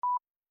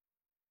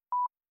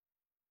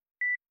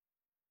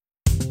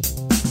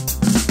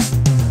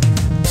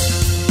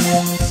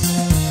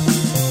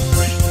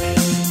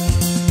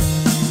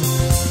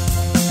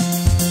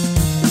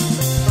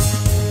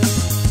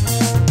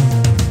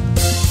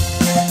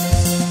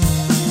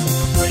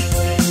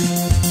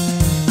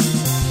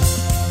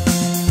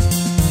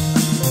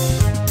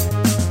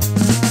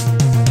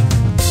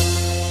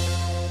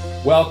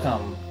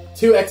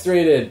2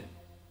 X-rated.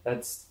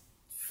 That's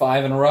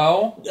 5 in a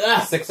row.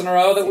 6 in a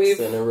row that we've...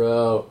 6 in a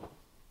row.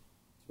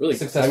 Really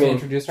successfully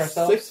introduced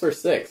ourselves. 6 for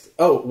 6.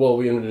 Oh, well,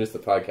 we introduced the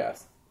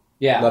podcast.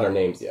 Yeah. Not our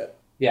names yet.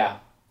 Yeah.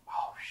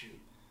 Oh, shoot.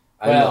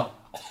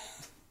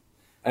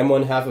 I'm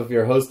one half of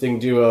your hosting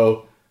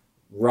duo,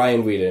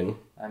 Ryan Whedon.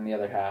 I'm the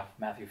other half,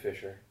 Matthew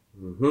Fisher.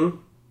 Mm-hmm.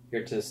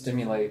 Here to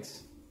stimulate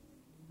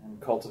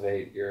and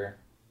cultivate your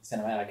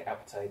cinematic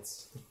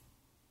appetites.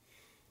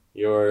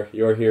 You're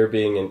here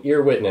being an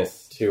ear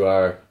witness to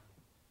our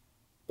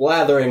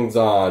blatherings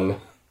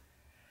on.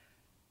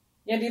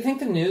 Yeah, do you think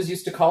the news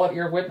used to call it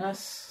ear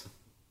witness?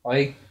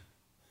 Like,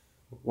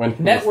 when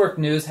network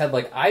news had,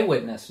 like,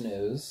 eyewitness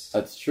news.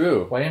 That's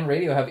true. Why didn't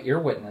radio have ear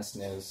witness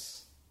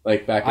news?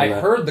 Like, back in I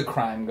heard the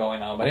crime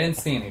going on, but I didn't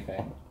see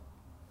anything.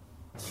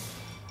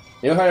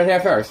 You heard it here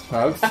first,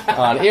 folks,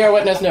 on Ear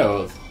Witness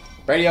News.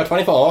 Radio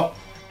 24.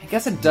 I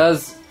guess it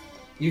does.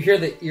 You hear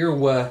the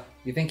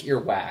you think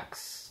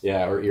earwax.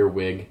 Yeah, or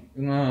earwig.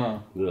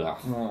 No. Ugh.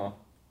 No.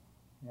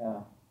 Yeah.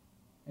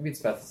 Maybe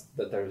it's best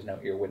that there was no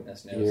ear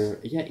witness news.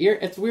 Ear.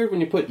 It's weird when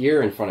you put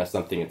ear in front of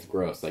something. It's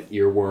gross, like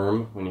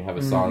earworm. When you have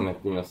a song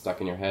that stuck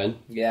in your head.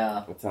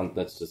 Yeah.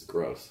 That's just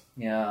gross.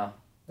 Yeah,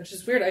 which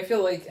is weird. I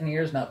feel like an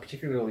ear is not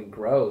particularly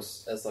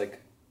gross as like,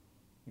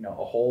 a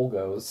hole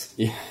goes.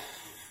 Yeah.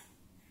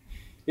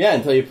 Yeah,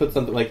 until you put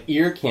something like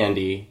ear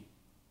candy.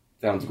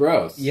 Sounds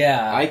gross.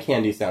 Yeah. Eye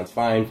candy sounds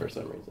fine for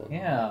some reason.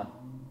 Yeah.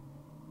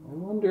 I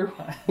wonder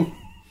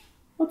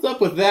what's up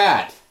with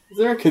that. Is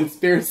there a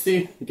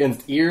conspiracy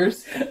against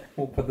ears?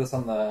 We'll put this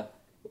on the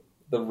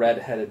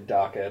red-headed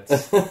docket.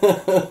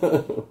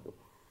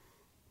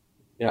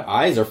 Yeah,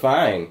 eyes are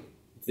fine.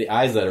 It's the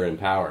eyes that are in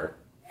power.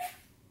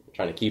 We're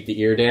trying to keep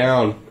the ear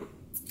down.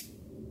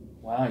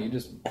 Wow, you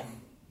just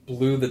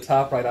blew the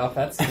top right off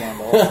that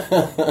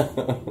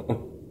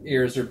scandal.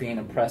 Ears are being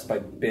impressed by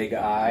Big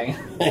Eye.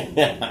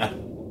 Yeah.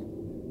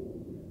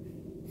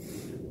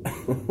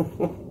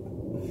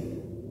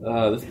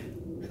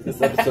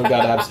 This episode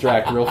got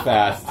abstract real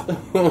fast.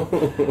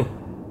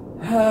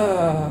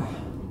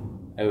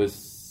 I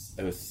was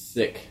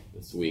sick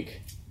this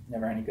week.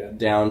 Never any good.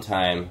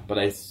 Downtime, but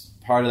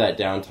part of that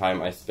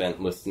downtime I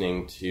spent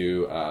listening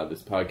to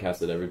this podcast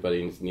that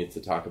everybody needs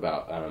to talk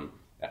about,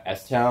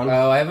 S-Town.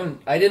 Oh, I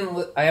haven't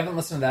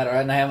listened to that,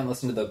 and I haven't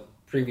listened to the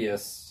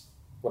previous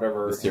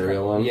whatever the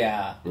Serial one.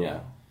 Yeah.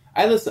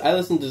 I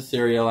listened to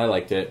Serial. I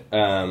liked it.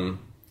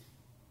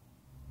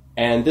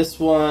 And this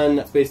one,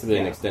 it's basically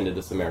an extended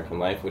This American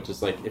Life, which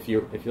is like if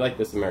you like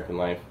This American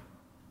Life,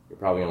 you're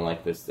probably gonna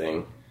like this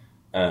thing.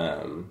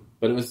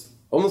 But it was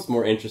almost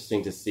more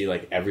interesting to see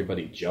like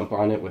everybody jump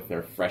on it with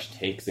their fresh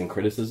takes and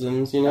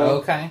criticisms.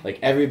 Okay. Like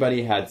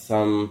everybody had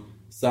some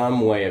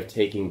way of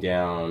taking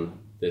down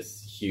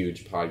this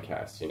huge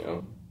podcast.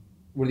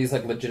 Were these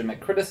like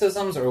legitimate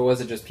criticisms, or was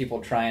it just people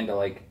trying to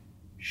like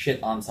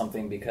shit on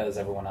something because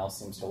everyone else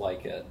seems to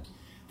like it?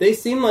 They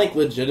seem like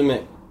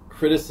legitimate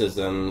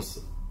criticisms.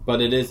 But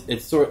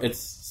it's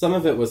some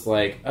of it was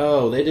like,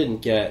 oh, they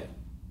didn't get,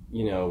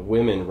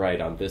 women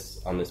right on this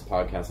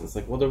podcast. And it's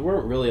like, well, there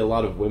weren't really a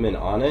lot of women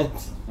on it.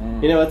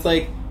 It's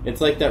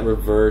like that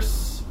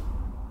reverse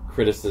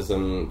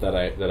criticism that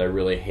I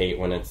like hate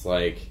when it's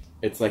like,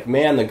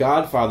 man, The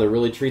Godfather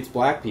really treats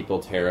black people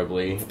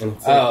terribly. And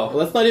it's like, well,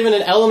 that's not even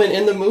an element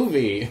in the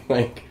movie.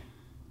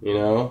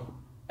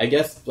 I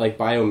guess like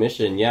by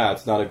omission, yeah,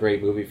 it's not a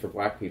great movie for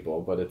black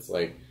people, but it's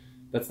like,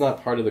 that's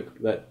not part of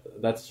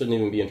that shouldn't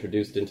even be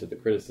introduced into the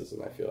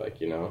criticism, I feel like,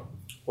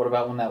 What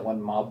about when that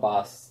one mob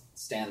boss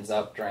stands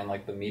up during,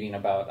 like, the meeting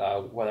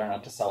about whether or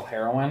not to sell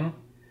heroin?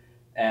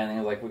 And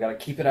he's like, we gotta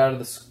keep it out of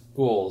the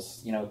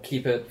schools,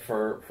 keep it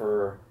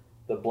for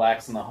the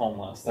blacks and the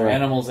homeless. They're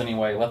animals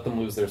anyway, let them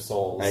lose their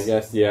souls. I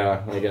guess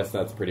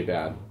that's pretty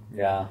bad.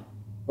 Yeah.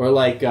 Or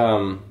like,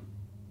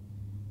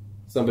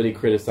 somebody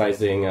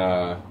criticizing,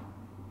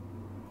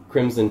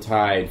 Crimson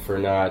Tide for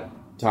not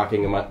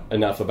talking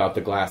enough about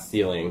the glass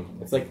ceiling.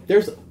 It's like,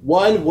 there's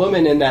one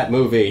woman in that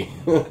movie.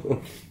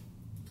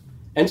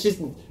 And she's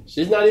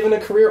not even a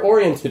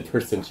career-oriented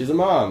person. She's a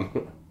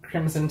mom.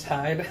 Crimson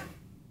Tide.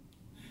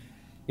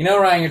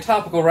 Ryan, your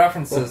topical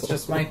references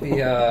just might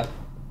be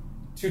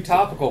too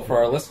topical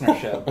for our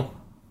listenership.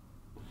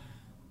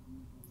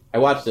 I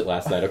watched it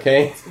last night,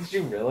 okay? Did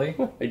you really?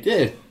 I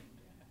did.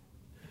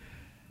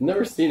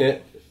 Never seen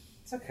it.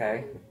 It's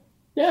okay.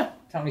 Yeah.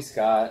 Tony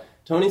Scott,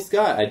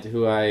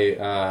 who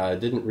I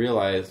didn't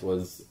realize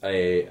was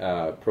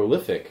a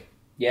prolific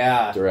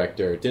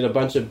director. Did a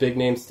bunch of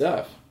big-name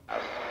stuff.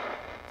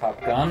 Top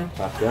Gun,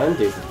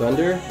 Days of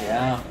Thunder.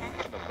 Yeah.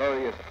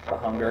 The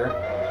Hunger,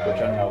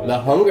 which I know. The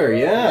Hunger,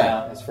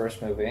 yeah. His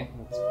first movie.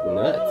 That's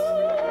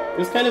nuts. It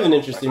was kind of an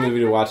interesting movie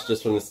to watch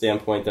just from the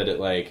standpoint that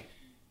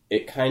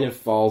it kind of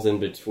falls in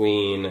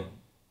between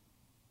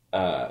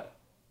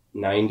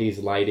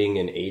 90s lighting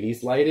and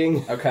 80s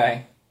lighting.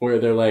 Okay. Where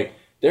they're like,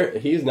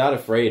 he's not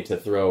afraid to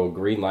throw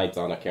green lights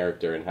on a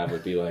character and have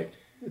it be like,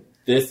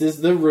 this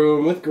is the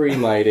room with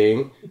green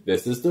lighting,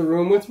 this is the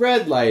room with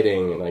red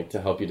lighting, like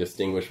to help you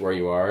distinguish where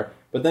you are.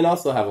 But then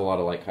also have a lot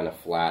of like kind of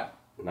flat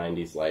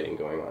 '90s lighting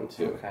going on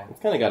too. Okay.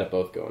 It's kind of got it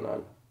both going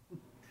on.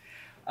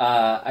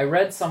 I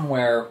read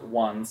somewhere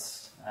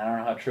once, I don't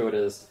know how true it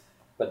is,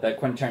 but that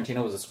Quentin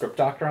Tarantino was a script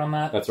doctor on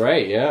that. That's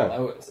right.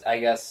 Yeah. I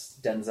guess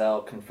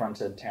Denzel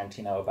confronted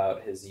Tarantino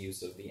about his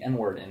use of the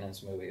N-word in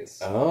his movies.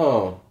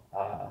 Oh.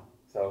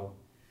 So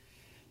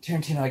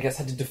Tarantino, I guess,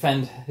 had to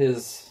defend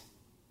his,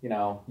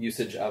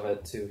 usage of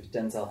it to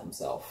Denzel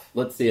himself.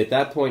 Let's see. At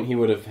that point, he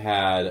would have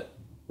had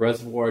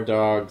Reservoir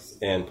Dogs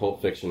and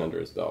Pulp Fiction under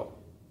his belt.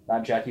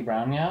 Not Jackie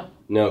Brown yet?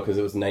 No, because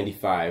it was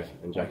 95,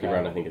 and Jackie Okay.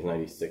 Brown, I think, is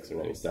 96 or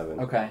 97.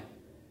 Okay.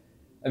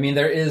 I mean,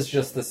 there is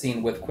just the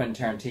scene with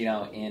Quentin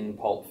Tarantino in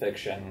Pulp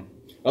Fiction.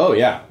 Oh,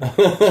 yeah.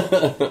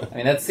 I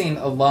mean, that scene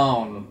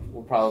alone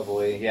will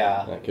probably,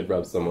 That could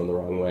rub someone the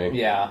wrong way.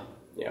 Yeah.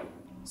 Yeah.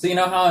 So you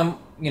know how I'm,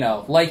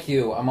 like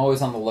you, I'm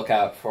always on the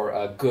lookout for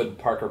a good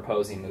Parker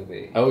Posey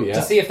movie. Oh, yeah.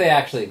 To see if they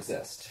actually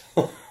exist.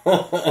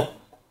 I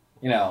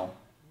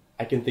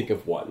can think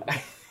of one.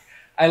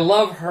 I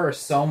love her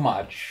so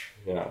much,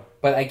 Yeah.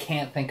 but I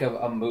can't think of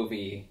a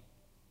movie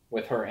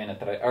with her in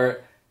it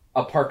or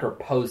a Parker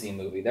Posey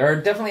movie. There are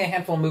definitely a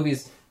handful of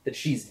movies that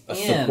she's in.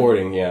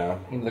 Supporting, yeah.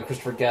 The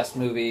Christopher Guest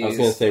movies. I was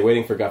going to say,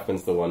 Waiting for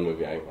Guffman's the one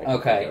movie I can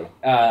Okay. think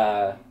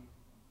of.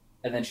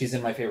 And then she's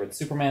in my favorite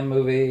Superman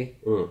movie.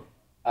 Mm.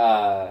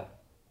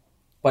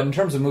 But in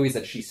terms of movies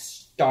that she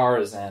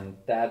stars in,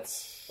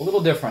 that's a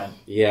little different.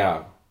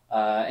 Yeah.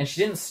 And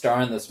she didn't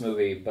star in this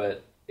movie,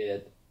 but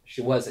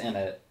she was in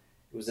it.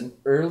 It was an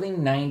early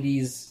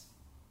 90s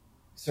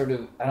sort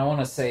of, I don't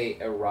want to say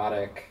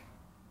erotic,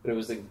 but it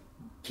was a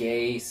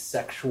gay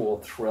sexual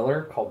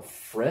thriller called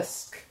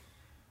Frisk.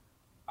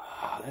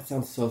 That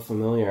sounds so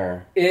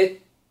familiar.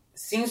 It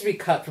seems to be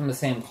cut from the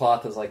same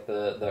cloth as like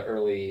the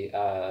early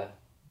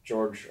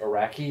George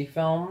Araki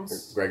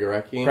films. Greg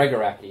Araki? Greg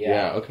Araki, yeah.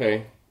 Yeah,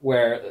 okay.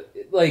 Where,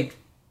 like,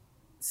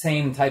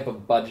 same type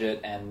of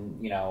budget and,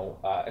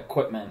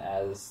 equipment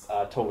as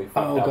Totally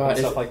Fucked Up and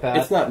stuff like that.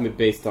 It's not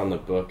based on the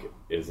book,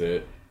 is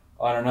it?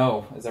 I don't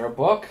know. Is there a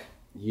book?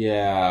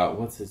 Yeah,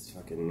 what's his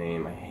fucking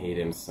name? I hate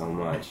him so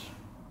much.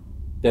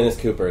 Dennis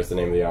Cooper is the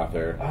name of the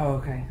author. Oh,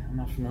 okay. I'm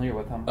not familiar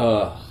with him.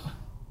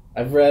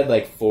 I've read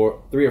like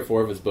 3 or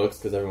 4 of his books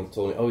because everyone's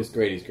told me, oh, he's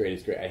great.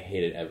 I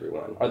hated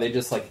everyone. Are they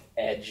just, like,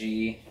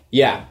 edgy?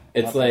 Yeah,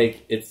 it's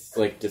Okay.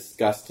 like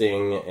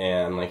disgusting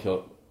and like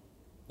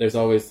there's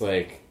always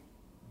like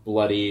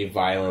bloody,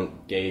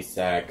 violent gay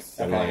sex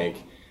and Okay.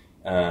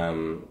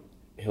 like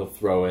he'll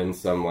throw in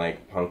some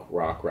like punk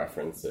rock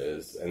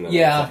references and then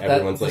Yeah, it's like,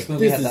 everyone's this like,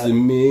 movie this had is that.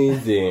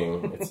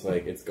 amazing. It's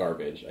like, it's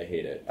garbage. I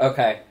hate it.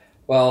 Okay.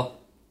 Well,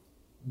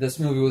 this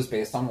movie was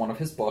based on one of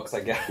his books, I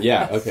guess.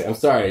 Yeah, okay. I'm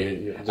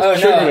sorry. You just Oh, no.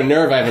 triggered a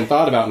nerve I haven't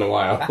thought about in a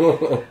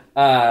while.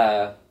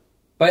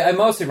 But I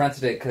mostly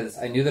rented it because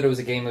I knew that it was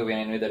a gay movie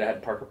and I knew that it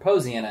had Parker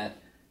Posey in it.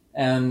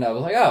 And I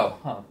was like,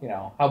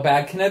 how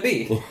bad can it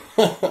be?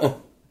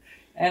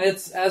 And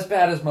it's as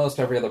bad as most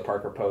every other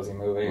Parker Posey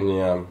movie.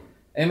 Yeah.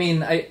 I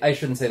mean, I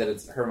shouldn't say that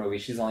it's her movie.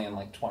 She's only in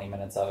like 20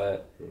 minutes of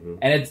it. Mm-hmm.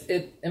 And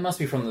it must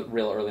be from the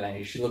real early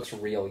 90s. She looks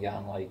real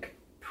young, like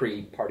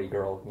pre-party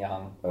girl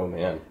young. Oh,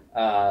 man.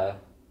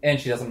 And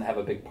she doesn't have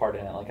a big part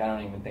in it. Like, I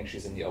don't even think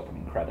she's in the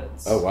opening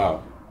credits. Oh,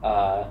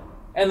 wow.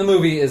 And the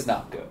movie is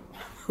not good.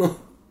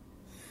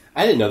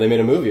 I didn't know they made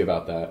a movie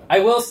about that. I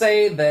will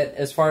say that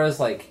as far as,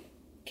 like,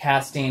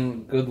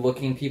 casting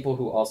good-looking people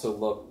who also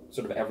look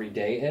sort of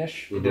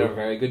everyday-ish, they did a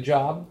very good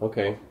job.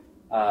 Okay.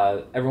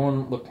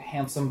 Everyone looked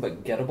handsome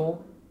but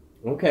gettable,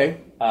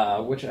 Okay.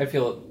 which I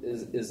feel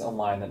is a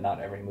line that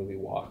not every movie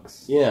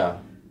walks. Yeah.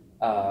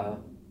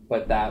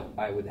 But that,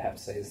 I would have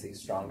to say, is the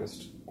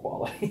strongest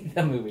quality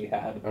the movie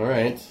had. All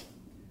right.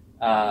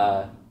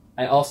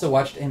 I also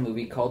watched a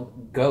movie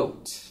called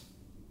Goat.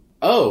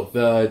 Oh,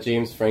 the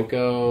James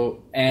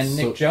Franco And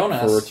Nick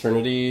Jonas.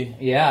 Fraternity.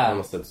 Yeah. I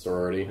almost said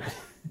sorority.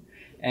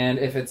 And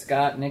if it's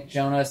got Nick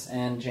Jonas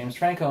and James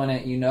Franco in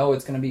it, you know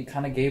it's going to be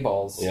kind of gay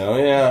balls. Oh,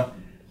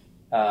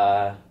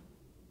 yeah.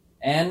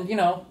 And,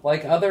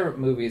 like other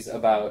movies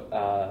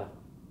about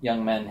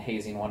young men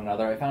hazing one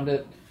another, I found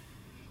it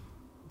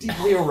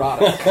deeply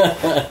erotic.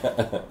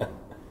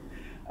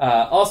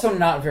 Also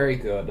not very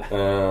good.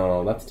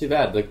 Oh, that's too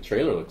bad. The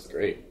trailer looks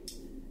great.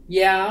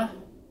 Yeah.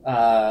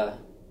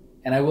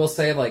 And I will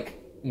say, like,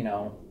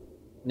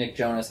 Nick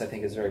Jonas, I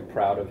think, is very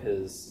proud of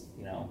his,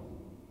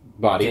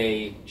 Body.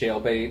 gay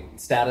jailbait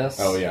status.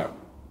 Oh, yeah.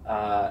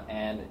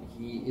 And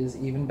he is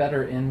even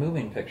better in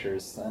moving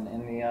pictures than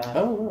in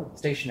the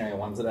stationary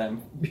ones that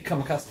I've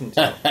become accustomed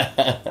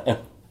to.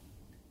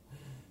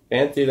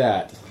 Fancy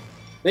that.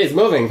 These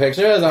moving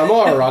pictures are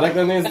more erotic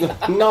than these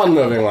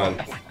non-moving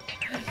ones.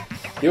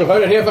 You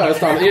heard it here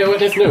first on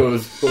Earwitness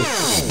News.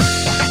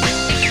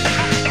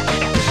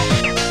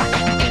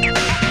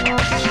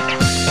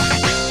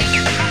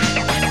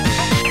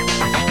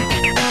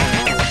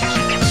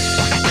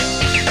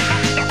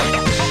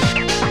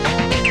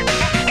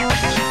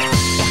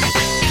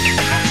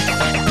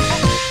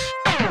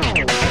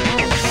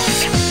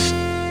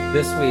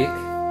 This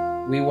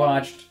week, we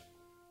watched...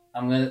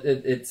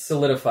 It's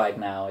solidified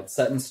now. It's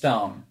set in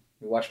stone.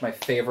 We watched my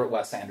favorite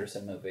Wes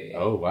Anderson movie.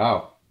 Oh,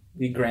 wow.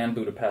 The Grand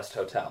Budapest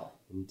Hotel.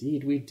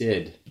 Indeed, we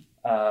did.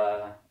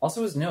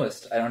 Also his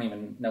newest. I don't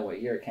even know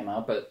what year it came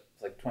out, but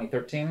it's like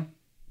 2013.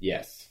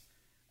 Yes.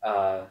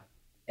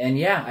 And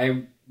yeah,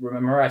 I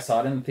remember I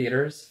saw it in the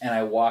theaters, and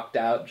I walked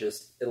out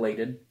just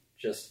elated,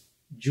 just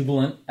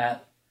jubilant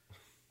at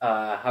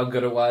how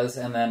good it was.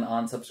 And then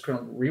on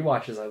subsequent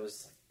rewatches, I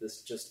was like,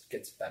 this just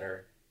gets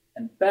better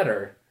and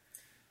better.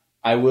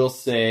 I will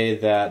say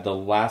that the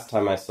last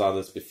time I saw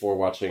this before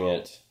watching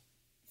it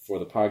for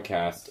the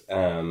podcast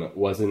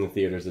was in the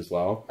theaters as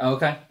well. Oh,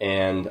 okay.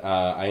 And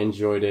I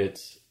enjoyed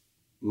it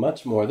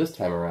much more this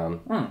time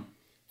around.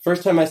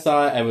 First time I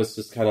saw it, I was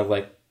just kind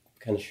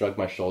of shrugged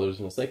my shoulders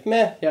and was like,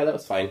 meh, yeah, that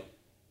was fine.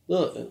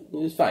 It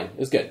was fine. It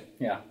was good.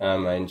 Yeah.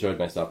 I enjoyed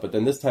myself. But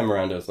then this time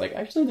around, I was like,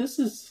 actually, this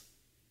is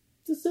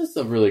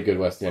a really good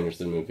Wes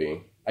Anderson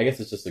movie. I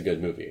guess it's just a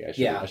good movie.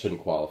 I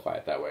shouldn't qualify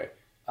it that way.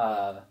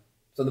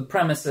 So the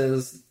premise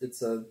is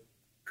it's a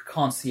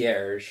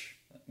concierge,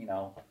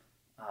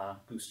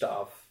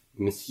 Gustave.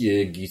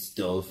 Monsieur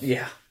Gustave.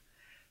 Yeah.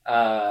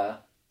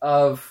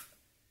 Of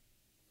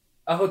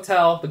a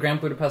hotel, the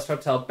Grand Budapest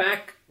Hotel,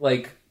 back,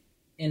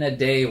 in a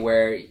day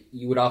where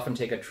you would often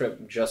take a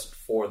trip just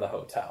for the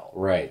hotel.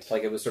 Right.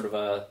 Like, it was sort of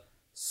a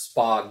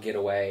spa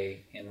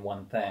getaway in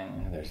one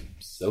thing. Yeah, there's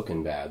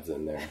soaking baths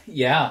in there.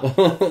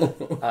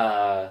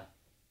 Yeah.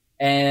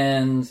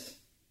 And,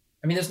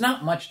 I mean, there's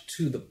not much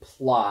to the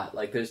plot.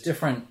 Like, there's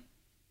different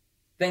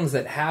things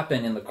that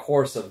happen in the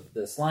course of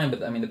this line,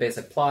 but, I mean, the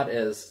basic plot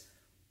is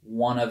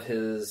one of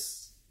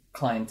his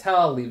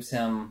clientele leaves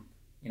him,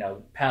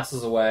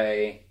 passes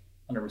away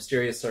under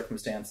mysterious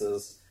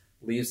circumstances,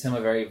 leaves him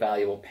a very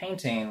valuable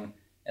painting,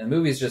 and the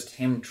movie is just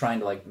him trying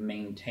to,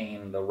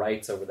 maintain the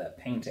rights over that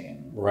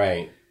painting.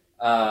 Right.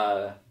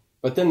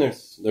 But then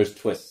there's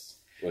twists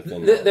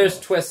within there's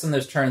twists and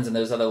there's turns and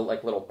there's other,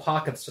 little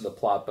pockets to the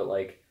plot, but,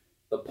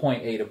 the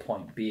point A to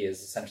point B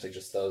is essentially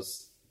just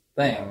those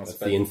things. That's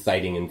the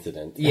inciting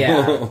incident.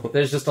 Yeah,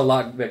 there's just a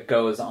lot that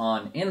goes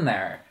on in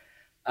there.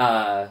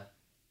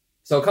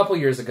 So a couple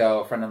years ago,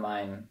 a friend of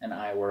mine and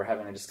I were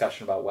having a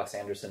discussion about Wes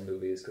Anderson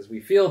movies because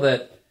we feel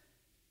that,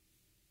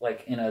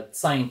 in a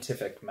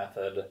scientific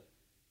method,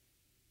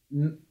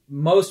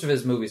 most of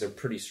his movies are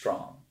pretty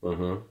strong.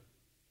 Mm-hmm.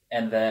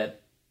 And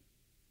that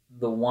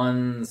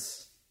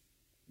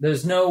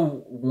there's no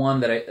one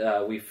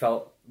that we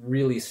felt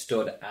really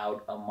stood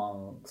out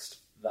amongst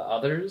the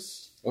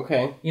others.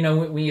 Okay.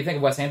 When you think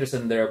of Wes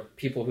Anderson, there are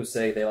people who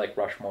say they like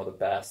Rushmore the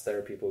best. There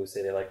are people who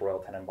say they like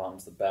Royal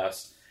Tenenbaums the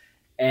best.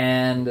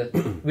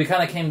 And we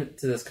kind of came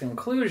to this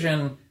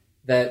conclusion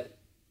that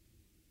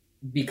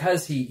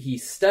because he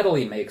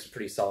steadily makes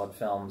pretty solid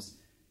films,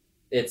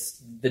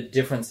 it's the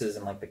differences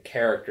in the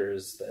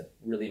characters that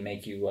really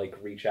make you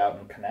reach out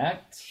and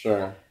connect.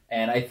 Sure.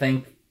 And I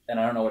think, and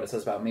I don't know what it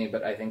says about me,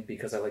 but I think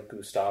because I like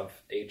Gustave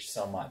H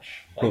so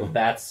much,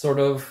 that's sort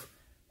of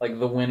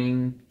the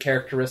winning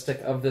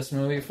characteristic of this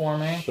movie for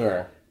me.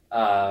 Sure.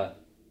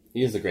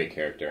 He is a great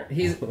character.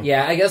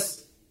 I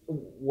guess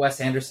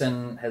Wes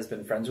Anderson has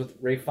been friends with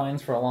Ralph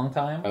Fiennes for a long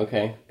time.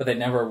 Okay. But they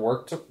never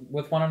worked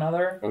with one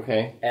another.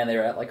 Okay. And they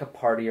were at a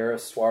party or a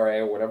soiree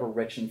or whatever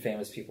rich and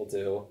famous people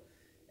do.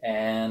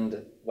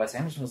 And Wes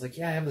Anderson was like,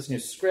 yeah, I have this new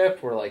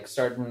script. We're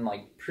starting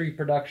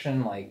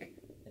pre-production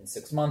in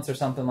 6 months or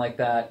something like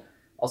that.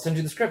 I'll send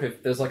you the script.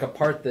 If there's a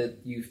part that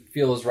you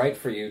feel is right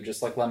for you,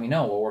 just let me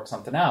know. We'll work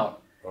something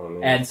out. Oh,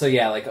 man. And so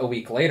a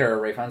week later,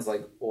 Ralph Fiennes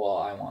like, well,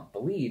 I want the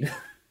lead.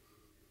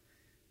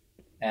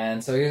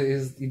 And so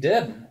he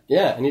did.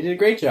 Yeah, and he did a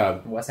great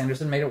job. Wes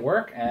Anderson made it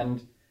work,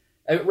 and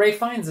Ralph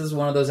Fiennes is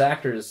one of those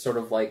actors, sort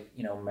of Meryl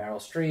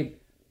Streep,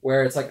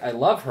 where it's I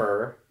love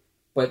her,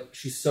 but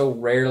she's so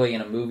rarely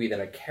in a movie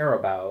that I care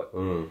about.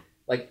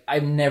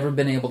 I've never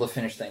been able to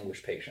finish The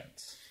English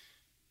Patient.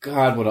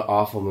 God, what an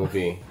awful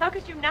movie. How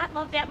could you not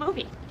love that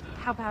movie?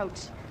 How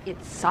about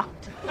it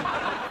sucked?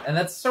 And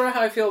that's sort of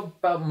how I feel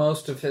about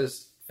most of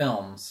his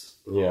films.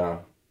 Yeah.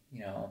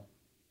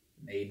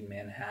 Made in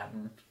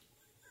Manhattan.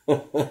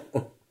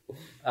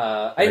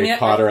 Harry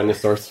Potter and the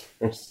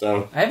Sorcerer's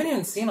Stone. I haven't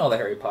even seen all the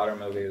Harry Potter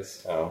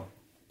movies. Oh,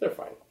 they're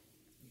fine.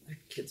 They're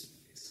kids'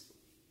 movies.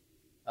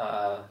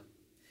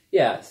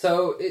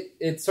 So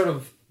it's sort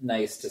of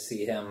nice to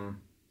see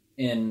him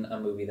in a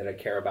movie that I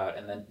care about,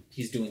 and then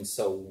he's doing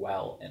so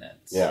well in it.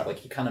 Yeah.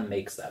 He kind of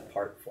makes that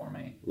part for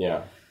me.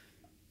 Yeah.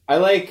 I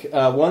like,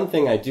 one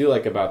thing I do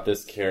like about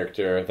this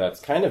character that's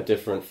kind of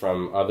different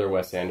from other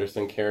Wes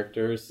Anderson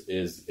characters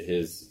is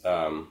his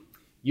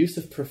use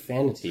of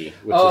profanity,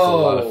 which is a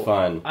lot of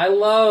fun. I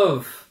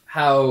love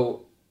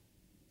how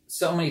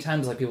so many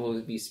times people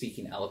will be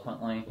speaking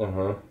eloquently,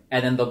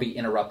 and then they'll be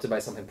interrupted by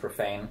something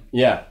profane.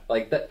 Yeah.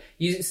 That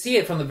you see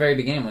it from the very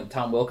beginning when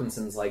Tom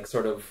Wilkinson's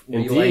sort of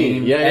Indeed.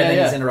 relaying, Yeah, and then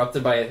yeah. he's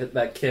interrupted by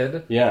that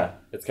kid. Yeah,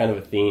 it's kind of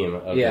a theme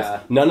of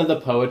this. None of the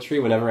poetry,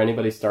 whenever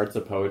anybody starts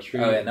a poetry,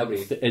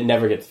 nobody. It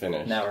never gets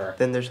finished. Never.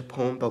 Then there's a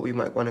poem, but we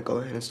might want to go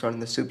ahead and start on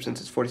the soup since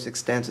it's 46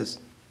 stanzas.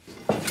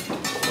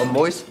 A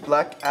moist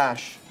black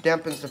ash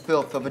dampens the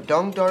filth of a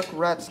dung-dark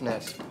rat's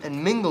nest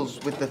and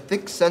mingles with the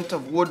thick scent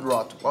of wood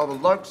rot while the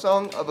lark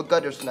song of a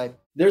gutter snipe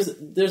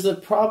There's a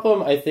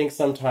problem, I think,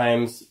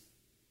 sometimes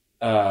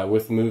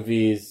with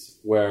movies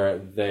where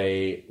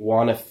they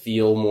want to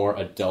feel more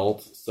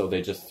adult, so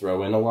they just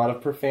throw in a lot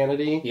of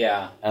profanity.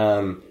 Yeah.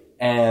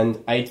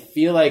 And I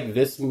feel like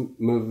this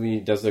movie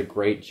does a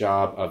great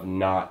job of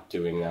not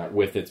doing that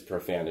with its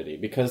profanity.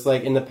 Because,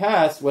 like, in the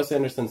past, Wes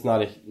Anderson's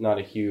not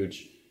a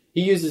huge...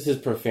 He uses his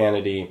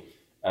profanity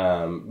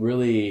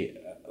really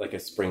like a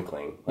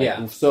sprinkling.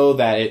 Like, so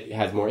that it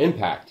has more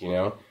impact, you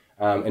know?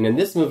 And in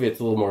this movie,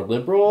 it's a little more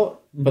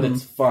liberal, but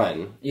it's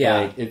fun.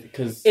 Yeah. Like,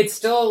 cause... It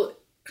still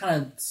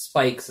kind of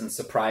spikes and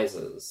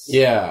surprises.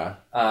 Yeah.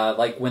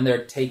 Like, when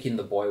they're taking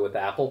the boy with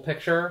apple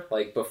picture,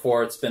 like,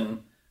 before it's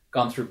been...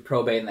 gone through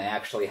probate and they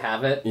actually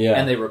have it,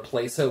 and they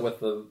replace it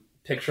with the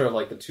picture of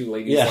like the two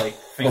ladies like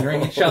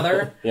fingering each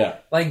other. Yeah,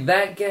 like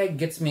that gag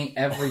gets me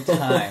every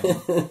time.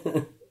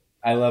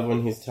 I love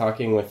when he's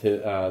talking with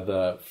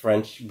the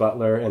French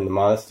butler in the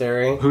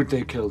monastery. Who'd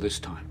they kill this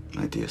time?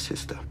 My dear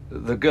sister.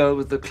 The girl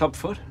with the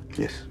clubfoot?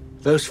 Yes.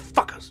 Those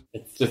fuckers.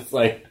 It's just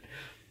like,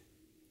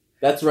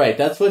 that's right.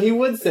 That's what he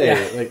would say.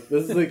 Yeah. Like,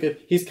 this is like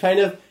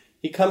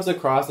he comes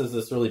across as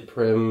this really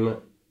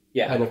prim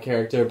kind of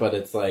character, but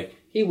it's like.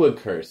 He would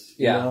curse,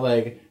 you know,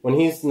 like when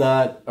he's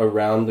not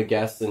around the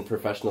guests in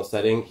professional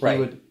setting,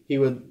 he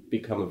would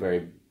become a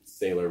very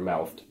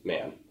sailor-mouthed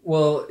man.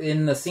 Well,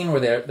 in the scene where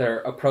they're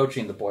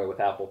approaching the boy with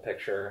apple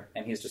picture,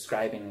 and he's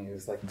describing,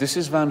 he's like, "This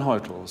is Van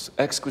Hoytel's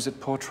exquisite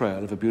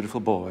portrayal of a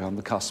beautiful boy on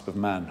the cusp of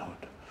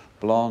manhood.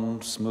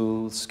 Blonde,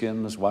 smooth,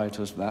 skin as white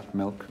as that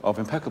milk, of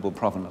impeccable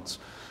provenance.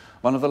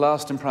 One of the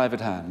last in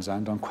private hands,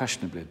 and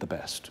unquestionably the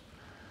best.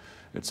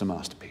 It's a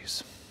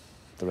masterpiece.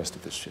 The rest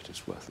of this shit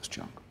is worthless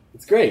junk."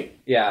 It's great.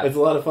 Yeah. It's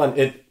a lot of fun.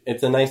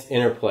 It's a nice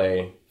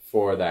interplay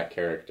for that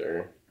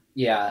character.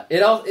 Yeah.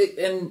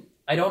 And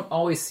I don't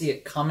always see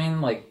it coming.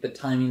 Like, the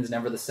timing's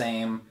never the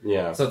same.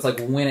 Yeah. So it's like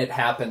when it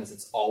happens,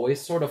 it's always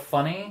sort of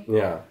funny.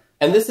 Yeah.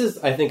 And this is,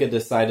 I think, a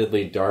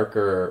decidedly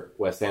darker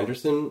Wes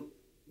Anderson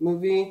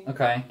movie.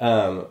 Okay.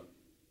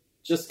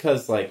 Just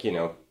because, like, you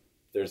know,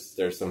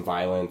 there's some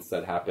violence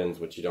that happens,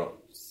 which you don't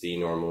see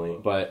normally.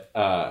 But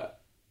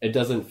it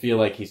doesn't feel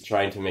like he's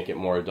trying to make it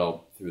more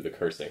adult through the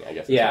cursing, I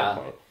guess. Yeah.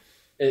 My point.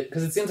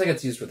 Because it seems like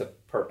it's used with a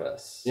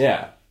purpose.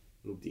 Yeah,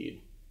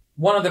 indeed.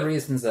 One of the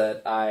reasons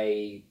that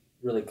I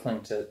really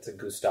cling to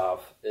Gustav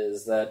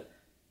is that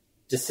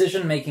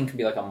decision-making can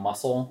be like a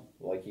muscle.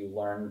 Like, you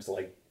learn to,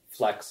 like,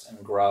 flex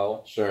and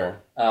grow. Sure.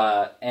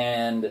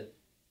 And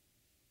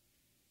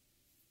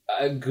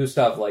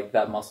Gustav, like,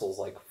 that muscle's,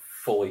 like,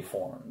 fully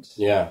formed.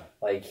 Yeah.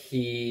 Like,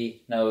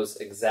 he knows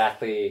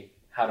exactly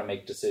how to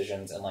make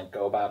decisions and, like,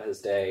 go about his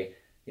day,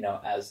 you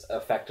know, as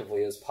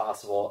effectively as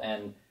possible.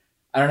 And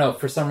I don't know,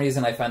 for some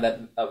reason I find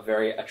that a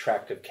very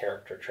attractive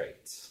character trait.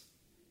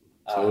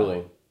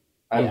 Totally.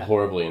 I'm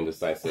horribly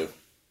indecisive.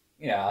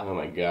 Yeah. Oh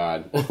my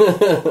god.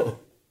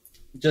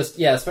 Just,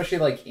 yeah, especially,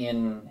 like,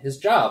 in his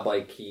job.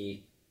 Like,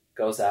 he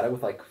goes at it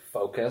with, like,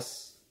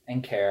 focus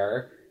and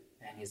care,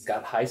 and he's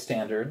got high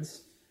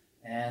standards.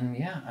 And,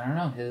 yeah, I don't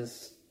know,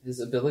 his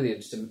ability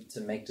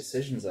to make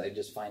decisions I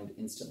just find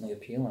instantly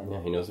appealing.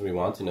 Yeah, he knows what he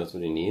wants, he knows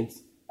what he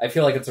needs. I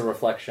feel like it's a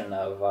reflection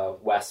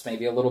of Wes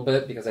maybe a little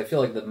bit, because I feel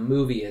like the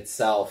movie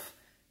itself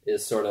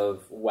is sort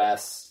of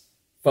Wes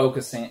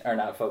focusing, or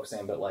not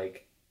focusing, but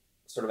like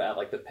sort of at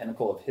like the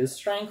pinnacle of his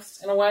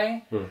strengths in a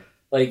way.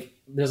 Like,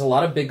 there's a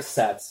lot of big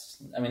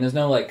sets. I mean, there's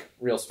no like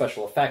real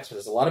special effects, but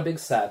there's a lot of big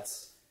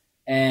sets.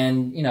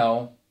 And, you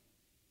know,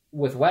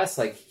 with Wes,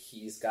 like,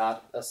 he's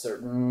got a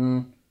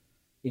certain,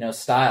 you know,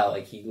 style.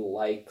 Like, he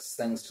likes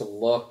things to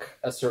look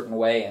a certain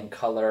way in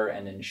color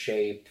and in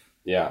shape.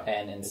 Yeah.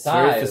 And in it's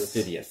size. very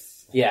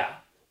fastidious. Yeah.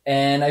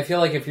 And I feel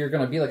like if you're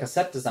going to be like a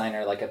set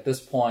designer, like at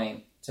this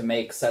point, to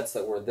make sets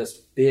that were this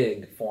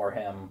big for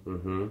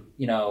him,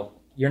 you know,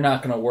 you're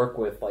not going to work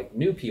with like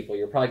new people.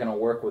 You're probably going to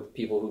work with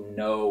people who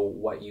know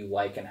what you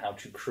like and how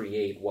to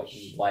create what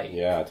you like.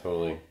 Yeah,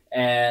 totally.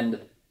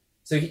 And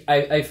so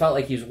I felt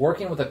like he's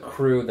working with a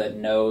crew that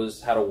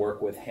knows how to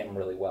work with him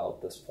really well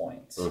at this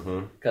point.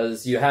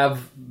 Because you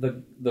have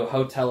the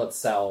hotel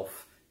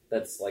itself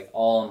that's like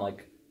all in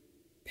like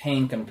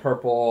pink and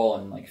purple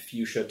and like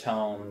fuchsia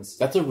tones.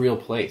 That's a real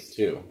place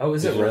too. Oh,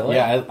 is it really?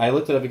 Yeah, I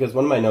looked it up because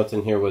one of my notes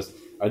in here was,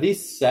 are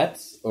these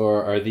sets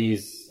or are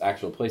these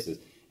actual places?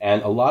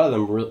 And a lot of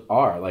them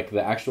are. Like,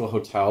 the actual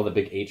hotel, the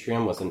big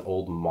atrium, was an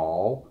old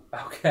mall.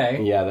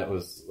 Okay. Yeah, that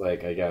was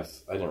like, I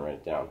guess, I didn't write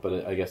it down,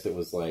 but I guess it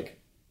was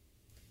like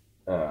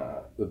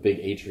the big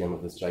atrium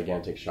of this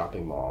gigantic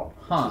shopping mall,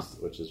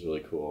 which is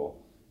really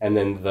cool. And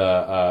then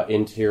the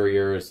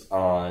interiors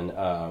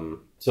on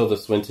Tilda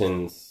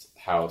Swinton's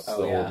house, the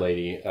old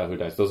lady who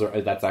dies.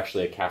 That's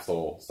actually a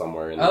castle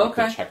somewhere in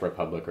the Czech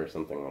Republic or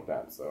something like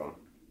that. So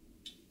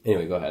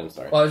anyway, go ahead. I'm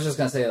sorry. Well, I was just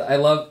gonna say, I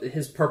love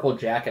his purple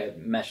jacket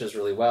meshes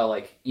really well.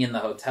 Like, in the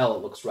hotel,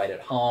 it looks right at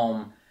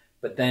home.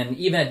 But then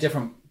even at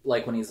different,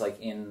 like when he's like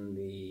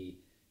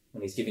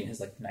when he's giving his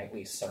like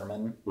nightly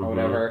sermon or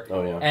whatever.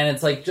 Oh yeah. And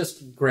it's like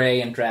just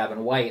gray and drab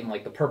and white, and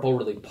like the purple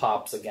really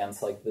pops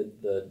against like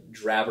the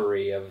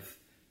drabbery of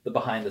the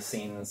behind the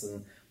scenes.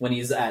 And when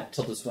he's at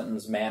Tilda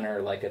Swinton's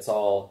manor, like it's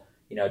all,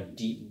 you know,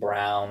 deep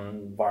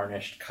brown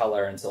varnished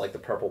color, and so like the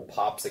purple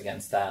pops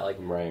against that. Like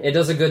Right. it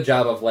does a good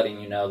job of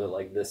letting you know that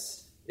like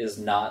this is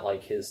not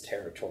like his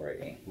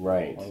territory.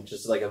 Right. Like,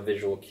 just like a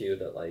visual cue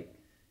that like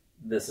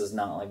this is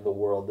not like the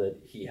world that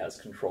he has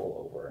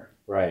control over.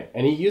 Right.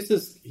 And he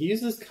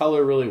uses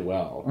color really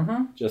well.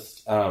 Mm-hmm.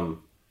 Just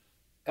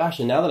gosh,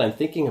 and now that I'm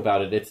thinking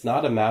about it, it's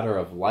not a matter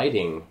of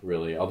lighting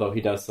really, although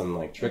he does some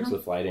like tricks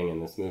with lighting in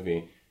this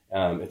movie.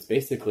 It's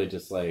basically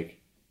just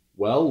like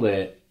well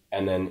lit,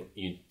 and then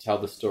you tell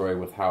the story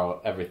with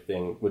how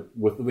everything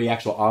with the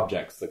actual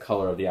objects, the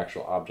color of the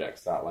actual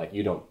objects, not like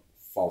you don't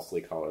falsely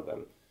color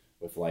them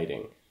with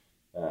lighting,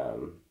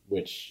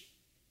 which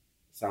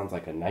sounds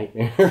like a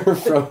nightmare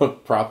from a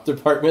prop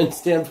department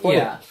standpoint.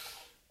 Yeah.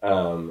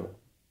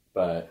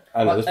 But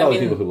I don't know. There's probably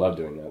people who love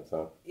doing that.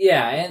 So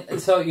yeah, and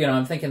so you know,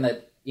 I'm thinking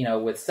that you know,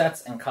 with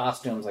sets and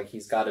costumes, like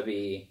he's got to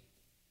be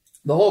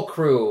the whole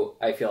crew.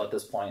 I feel at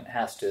this point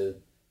has to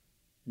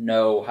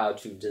know how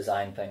to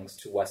design things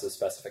to Wes's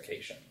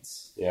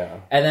specifications.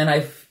 yeah, And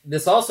then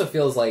this also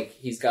feels like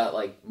he's got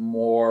like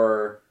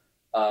more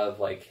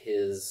of like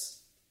his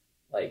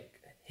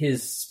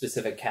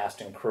specific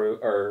cast and crew,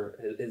 or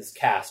his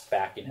cast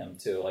backing him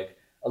too. Like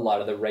a lot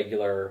of the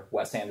regular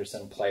Wes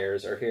Anderson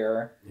players are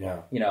here.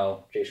 yeah, You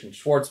know, Jason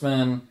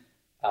Schwartzman,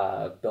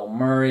 Bill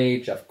Murray,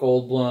 Jeff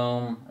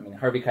Goldblum. I mean,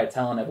 Harvey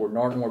Keitel and Edward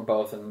Norton were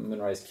both in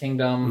Moonrise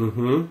Kingdom.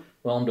 mm-hmm.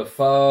 Willem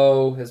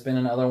Dafoe has been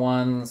in other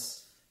ones.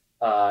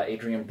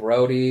 Adrian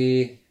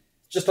Brody.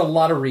 Just a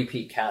lot of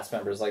repeat cast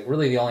members. Like,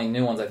 really the only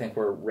new ones I think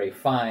were Ray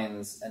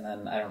Fiennes, and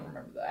then I don't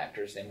remember the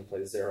actor's name who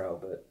plays Zero,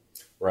 but...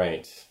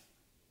 Right.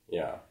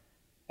 Yeah.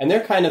 And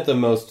they're kind of the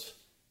most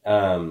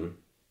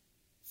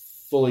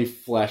fully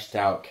fleshed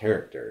out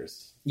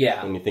characters.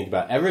 Yeah. When you think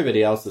about it.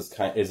 Everybody else is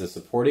a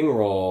supporting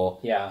role.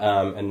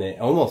 Yeah. And they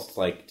almost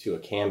like to a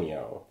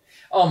cameo,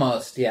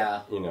 Almost,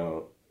 yeah. you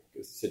know,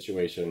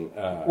 situation.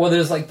 Well,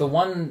 there's like the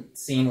one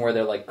scene where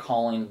they're like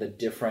calling the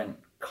different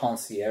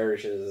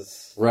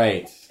concierges.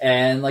 Right.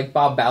 And like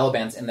Bob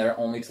Balaban's in there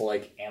only to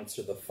like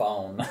answer the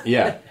phone.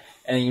 Yeah.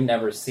 And you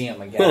never see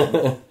him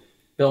again.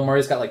 Bill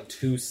Murray's got like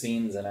 2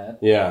 scenes in it.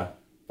 Yeah.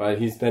 But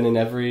he's been in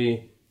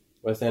every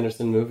Wes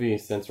Anderson movie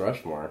since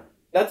Rushmore.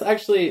 That's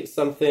actually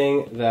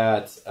something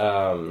that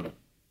I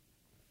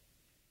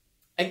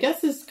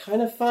guess is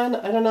kind of fun.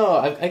 I don't know.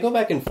 I go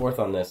back and forth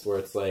on this, where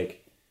it's like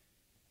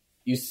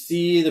you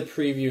see the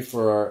preview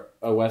for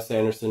a Wes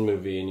Anderson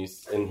movie,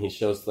 and he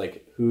shows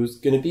like who's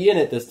going to be in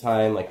it this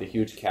time, like the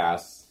huge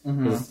cast.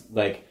 Mm-hmm.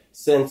 Like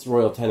since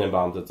Royal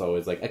Tenenbaums, it's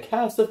always like a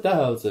cast of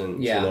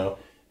thousands, Yeah. you know.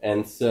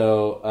 And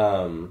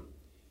so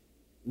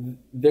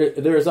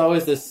there's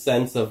always this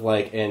sense of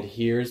like, and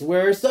here's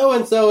where so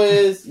and so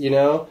is, you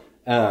know.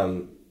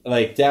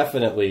 Like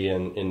definitely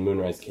in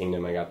Moonrise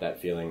Kingdom, I got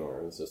that feeling where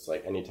it was just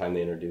like anytime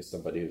they introduce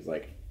somebody who's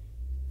like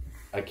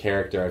a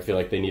character, I feel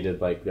like they needed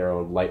like their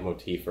own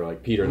leitmotif, or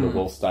like Peter and the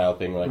Wolf style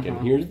thing, like,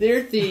 and here's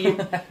their theme.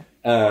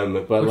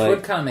 But Which like,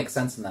 would kind of make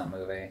sense in that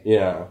movie.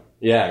 yeah,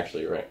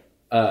 actually, right.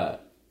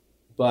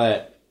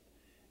 But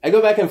I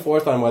go back and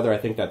forth on whether I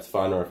think that's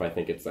fun or if I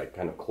think it's like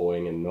kind of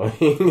cloying and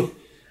annoying.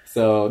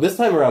 So this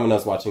time around when I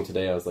was watching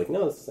today, I was like,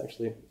 no, this is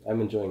actually,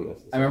 I'm enjoying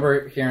this. I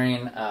remember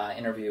hearing an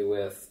interview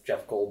with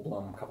Jeff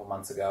Goldblum a couple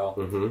months ago,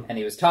 Mm-hmm. and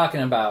he was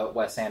talking about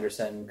Wes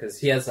Anderson because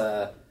he has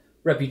a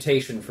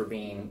reputation for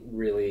being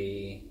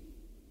really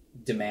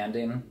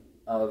demanding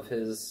of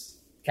his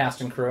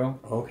cast and crew.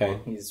 Okay.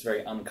 He's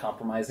very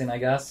uncompromising, I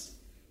guess.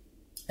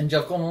 And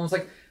Jeff Goldblum was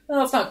like, no,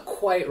 that's not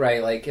quite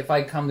right. Like, if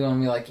I come to him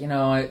and be like, you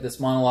know, this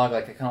monologue,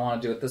 like, I kind of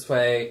want to do it this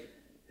way,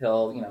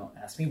 he'll, you know,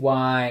 ask me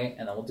why,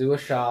 and then we'll do a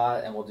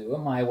shot, and we'll do it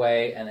my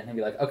way, and then he'll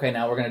be like, okay,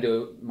 now we're going to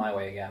do it my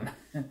way again.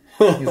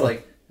 He's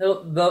like,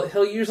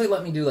 he'll usually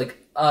let me do, like,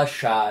 a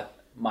shot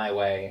my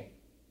way,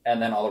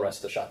 and then all the rest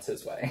of the shots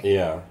his way.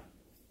 Yeah.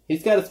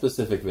 He's got a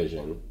specific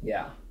vision.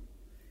 Yeah.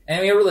 And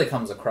I mean, it really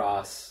comes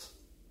across,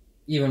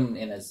 even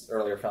in his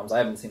earlier films. I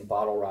haven't seen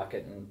Bottle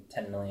Rocket in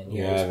 10 million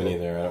years. Yeah, I haven't but,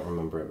 either. I don't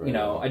remember it very you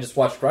know, well. I just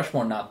watched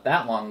Rushmore not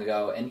that long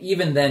ago, and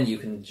even then you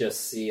can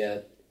just see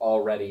it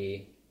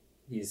already.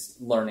 He's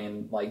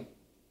learning, like,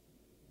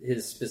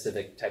 his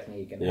specific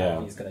technique and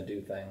how he's going to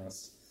do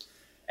things.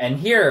 And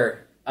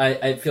here,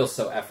 I feel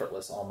so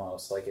effortless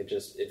almost. Like,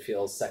 it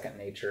feels second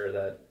nature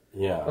that,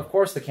 of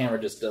course, the camera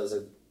just does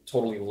a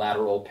totally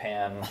lateral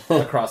pan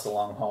across a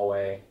long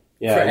hallway.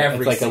 Yeah, for every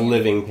it's like scene. a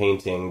living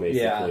painting,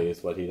 basically,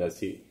 is what he does.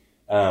 There's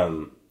I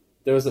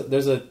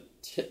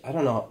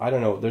don't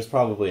know, there's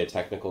probably a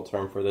technical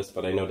term for this,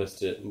 but I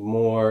noticed it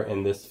more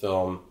in this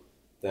film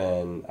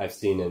than I've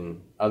seen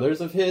in others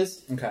of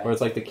his. Okay. Where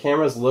it's like the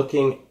camera's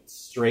looking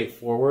straight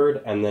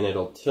forward, and then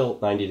it'll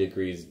tilt 90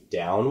 degrees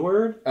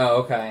downward.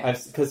 Oh, okay.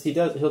 Because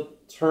he'll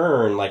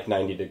turn like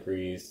 90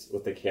 degrees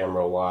with the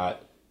camera a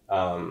lot.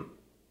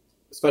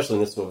 Especially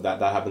in this movie, that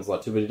happens a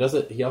lot too. But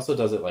he also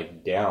does it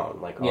like down,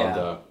 like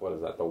on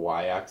the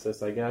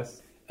y-axis, I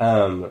guess.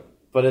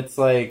 But it's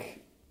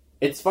like,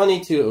 it's funny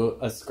to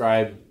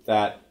ascribe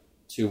that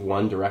to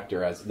one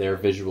director as their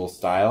visual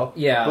style.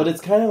 Yeah. But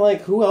it's kind of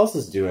like, who else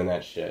is doing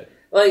that shit?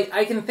 Like,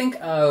 I can think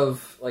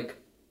of, like,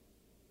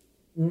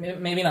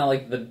 maybe not,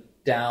 like, the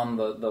down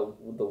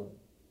the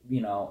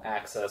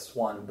axis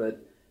one,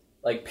 but,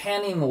 like,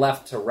 panning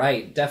left to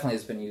right definitely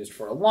has been used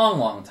for a long,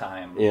 long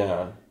time.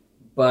 Yeah.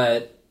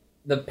 But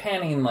the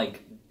panning,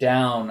 like,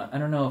 down, I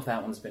don't know if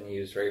that one's been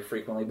used very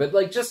frequently, but,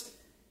 like,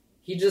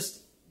 he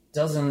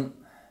doesn't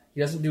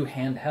do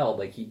handheld.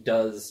 Like, he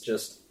does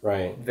just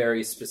Right.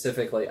 very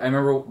specifically. I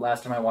remember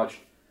last time I watched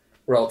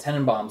Royal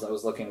Tenenbaums, I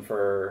was looking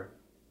for...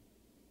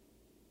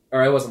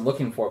 Or I wasn't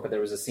looking for it, but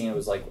there was a scene. It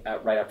was like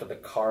right after the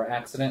car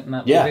accident in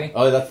that movie. Yeah.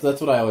 Oh, that's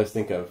what I always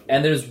think of.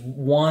 And there's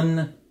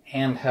one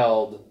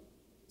handheld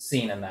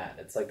scene in that.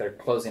 It's like they're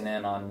closing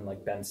in on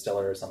like Ben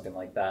Stiller or something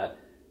like that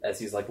as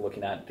he's like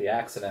looking at the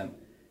accident,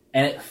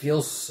 and it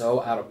feels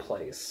so out of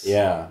place.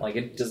 Yeah. Like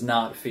it does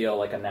not feel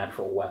like a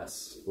natural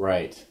Wes.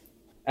 Right.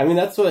 I mean,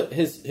 that's what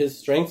his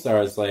strengths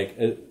are. Is like,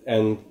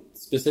 and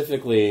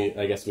specifically,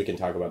 I guess we can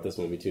talk about this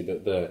movie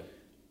too.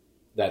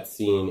 That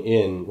scene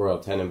in Royal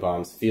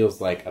Tenenbaums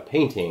feels like a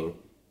painting,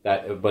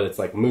 but it's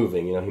like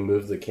moving. You know, he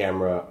moves the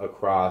camera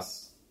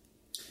across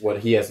what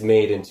he has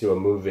made into a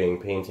moving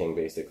painting,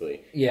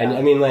 basically. Yeah. And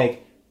I mean,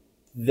 like,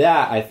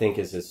 that I think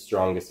is his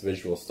strongest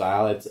visual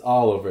style. It's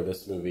all over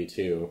this movie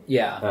too.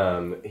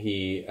 Yeah.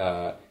 He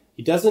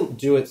doesn't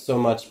do it so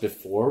much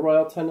before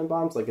Royal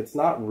Tenenbaums. Like, it's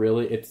not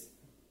really. It's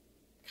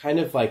kind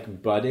of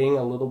like budding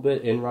a little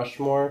bit in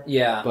Rushmore.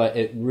 Yeah. But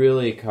it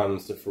really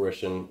comes to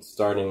fruition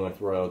starting with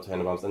Royal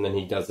Tenenbaums, and then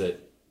he does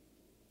it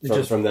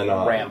from then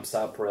on. Ramps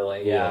up,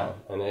 really, yeah.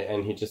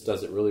 And he just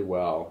does it really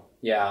well.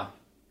 Yeah.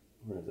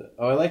 Where is it?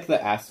 Oh, I like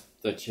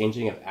the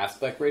changing of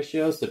aspect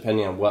ratios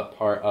depending on what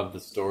part of the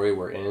story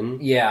we're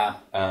in. Yeah.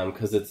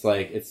 Because it's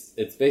like,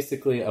 it's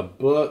basically a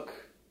book.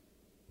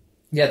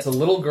 Yeah, it's a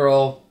little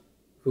girl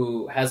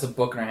who has a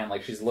book in her hand,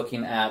 like she's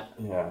looking at...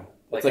 Yeah.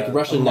 Like it's like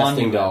Russian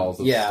nesting dolls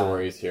of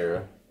stories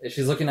here.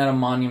 She's looking at a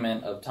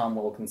monument of Tom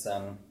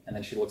Wilkinson, and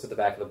then she looks at the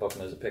back of the book,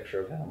 and there's a picture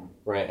of him.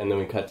 Right, and then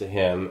we cut to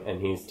him, and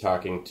he's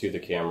talking to the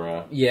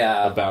camera.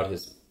 Yeah, about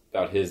his.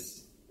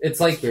 It's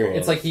like experience.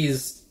 It's like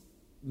he's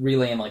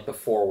relaying like the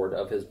foreword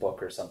of his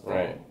book or something,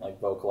 right? Like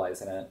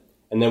vocalizing it.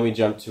 And then we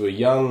jump to a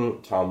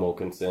young Tom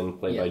Wilkinson,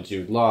 played by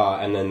Jude Law,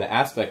 and then the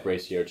aspect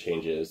ratio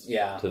changes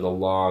to the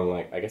long,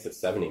 like, I guess it's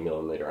 70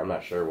 millimeter. I'm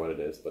not sure what it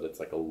is, but it's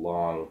like a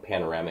long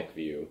panoramic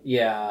view.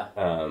 Yeah.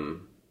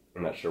 I'm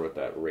not sure what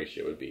that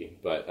ratio would be.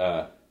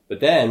 But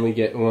then we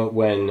get,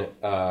 when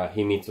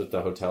he meets with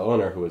the hotel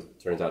owner, who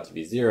turns out to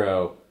be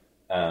Zero,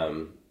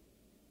 and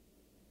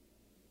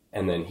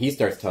then he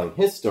starts telling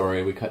his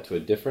story, we cut to a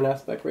different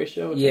aspect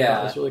ratio, which I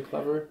thought was really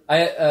clever.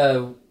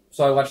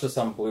 So I watched this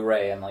on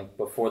Blu-ray, and like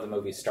before the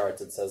movie starts,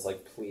 it says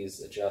like,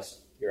 please adjust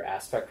your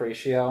aspect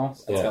ratio.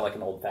 It's got like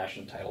an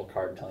old-fashioned title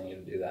card telling you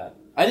to do that.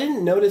 I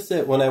didn't notice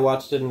it when I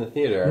watched it in the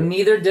theater.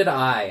 Neither did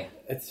I.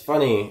 It's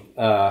funny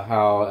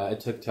how it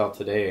took till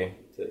today.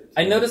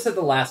 I noticed it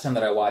the last time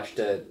that I watched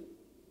it,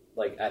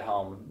 like at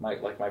home, my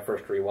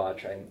first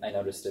rewatch. I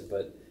noticed it,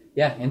 but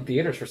yeah, in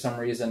theaters for some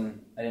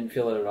reason I didn't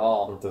feel it at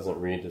all. It doesn't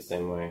read the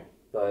same way.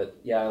 But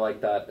yeah, I like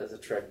that as a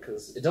trick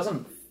because it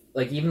doesn't.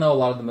 Like, even though a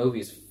lot of the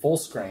movie's full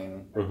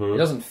screen, it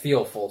doesn't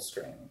feel full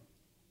screen.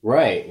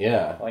 Right,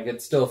 yeah. Like,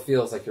 it still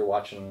feels like you're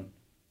watching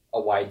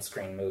a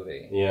widescreen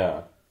movie.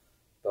 Yeah.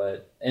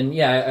 And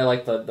I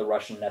like the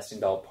Russian nesting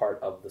doll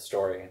part of the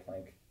story.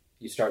 Like,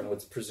 you start in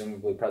what's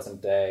presumably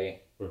present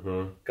day,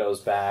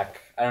 goes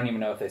back. I don't even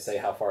know if they say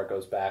how far it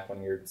goes back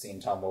when you're seeing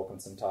Tom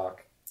Wilkinson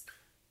talk.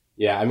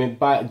 Yeah, I mean,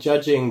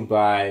 judging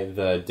by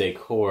the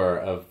decor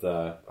of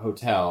the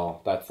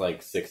hotel, that's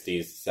like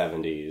 60s,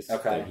 70s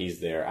that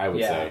he's there, I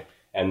would say.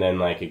 And then,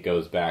 like, it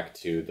goes back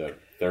to the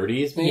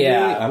 30s, maybe?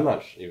 Yeah. I'm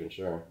not even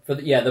sure.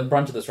 The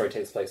brunt of the story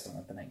takes place in,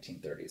 like, the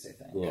 1930s, I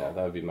think. Yeah,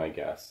 that would be my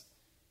guess.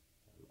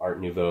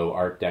 Art Nouveau,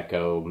 Art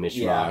Deco,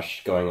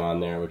 mishmash going on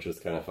there, which was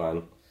kind of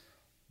fun.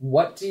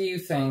 What do you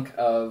think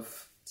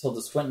of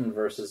Tilda Swinton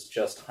versus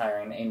just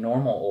hiring a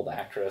normal old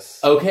actress?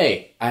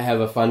 Okay, I have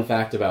a fun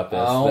fact about this.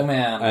 Oh,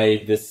 man.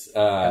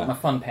 Got my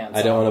fun pants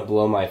I don't want to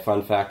blow my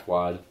fun fact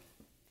wad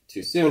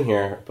too soon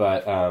here,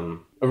 but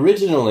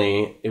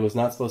originally it was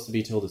not supposed to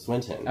be Tilda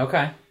Swinton.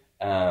 Okay.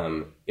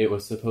 It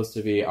was supposed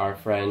to be our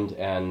friend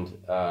and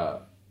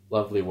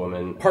lovely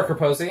woman... Parker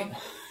Posey.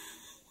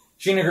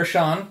 Gina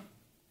Gershon.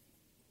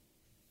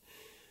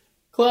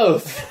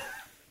 Close.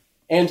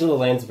 Angela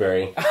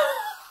Lansbury.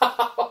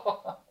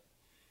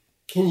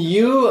 Can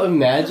you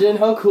imagine?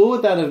 How cool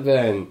would that have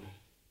been?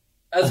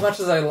 As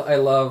much as I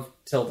love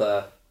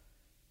Tilda,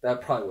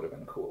 that probably would have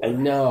been cool. I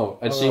know.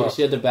 And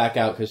she had to back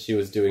out because she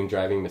was doing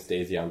Driving Miss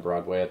Daisy on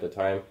Broadway at the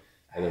time.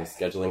 And there was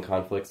scheduling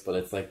conflicts. But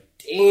it's like,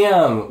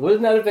 damn!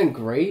 Wouldn't that have been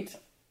great?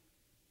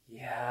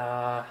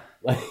 Yeah.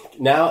 Like,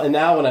 now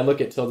when I look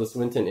at Tilda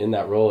Swinton in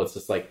that role, it's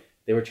just like,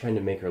 they were trying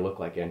to make her look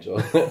like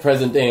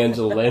present-day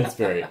Angela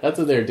Lansbury. That's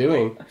what they're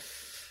doing.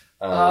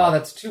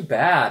 That's too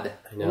bad.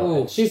 I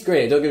know. She's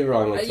great. Don't get me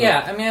wrong. Like,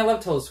 I mean, I love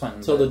Tilda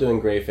Swinton. Tilda doing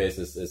Greyface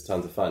is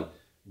tons of fun,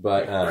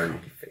 but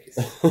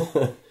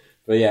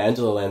But yeah,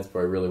 Angela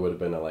Lansbury really would have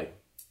been a like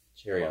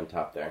cherry on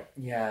top there.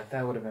 Yeah,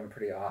 that would have been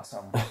pretty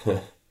awesome.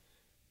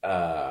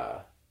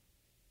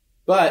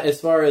 But as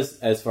far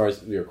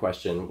as your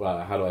question,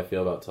 how do I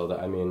feel about Tilda?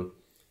 I mean,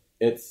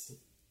 it's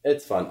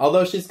fun.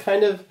 Although she's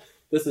kind of,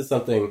 this is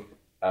something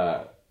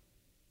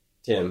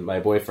Tim, my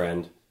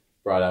boyfriend,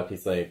 brought up.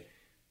 He's like,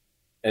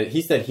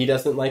 he said he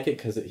doesn't like it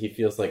because he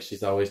feels like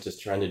she's always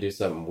just trying to do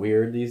something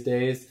weird these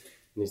days.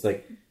 And he's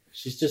like,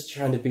 she's just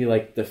trying to be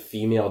like the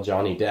female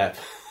Johnny Depp.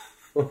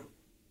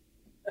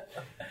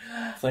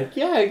 It's like,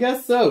 yeah, I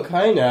guess so,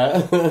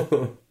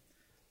 kinda.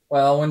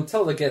 Well, when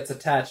Tilda gets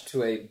attached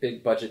to a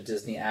big budget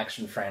Disney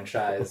action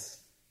franchise,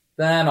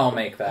 then I'll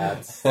make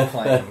that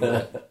claim.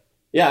 But...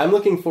 Yeah, I'm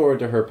looking forward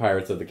to her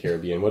Pirates of the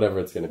Caribbean, whatever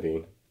it's going to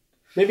be.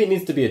 Maybe it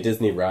needs to be a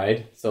Disney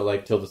ride, so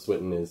like Tilda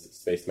Swinton is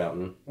Space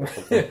Mountain or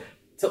something.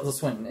 Tilda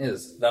Swinton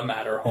is the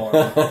Matterhorn.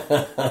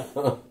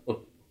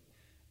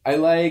 I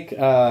liked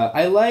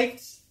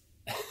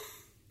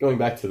going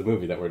back to the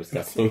movie that we're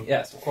discussing.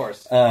 Yes, of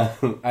course.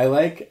 I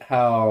like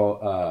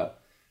how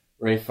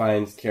Ralph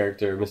Fiennes'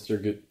 character,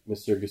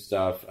 Mr.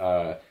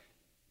 Gustav,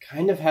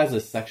 kind of has a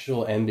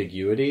sexual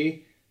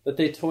ambiguity that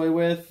they toy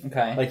with.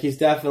 Okay. Like, he's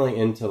definitely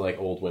into, like,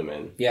 old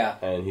women. Yeah.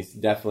 And he's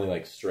definitely,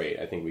 like, straight.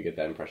 I think we get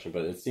that impression.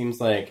 But it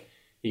seems like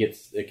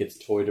it gets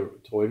toyed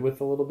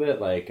with a little bit.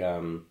 Like,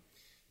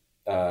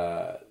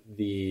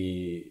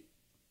 the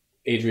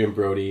Adrian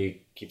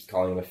Brody keeps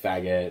calling him a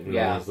faggot. And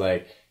then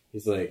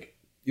he's like,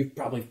 you've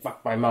probably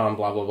fucked my mom,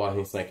 blah, blah, blah. And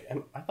he's like,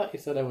 I thought you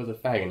said I was a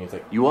fag. And he's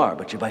like, you are,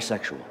 but you're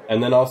bisexual.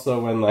 And then also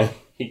when, like,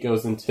 he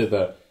goes into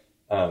the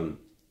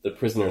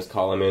prisoners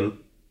call him in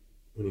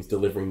when he's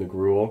delivering the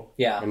gruel.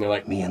 Yeah. And they're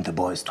like, Me and the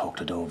boys talked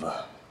it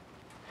over.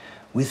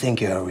 We think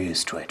you're a real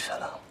straight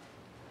fellow.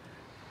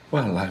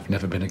 Well, I've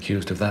never been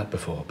accused of that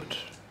before, but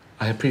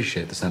I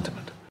appreciate the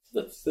sentiment.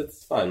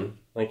 That's fun.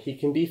 Like, he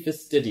can be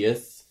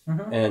fastidious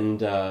and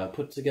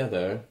put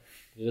together.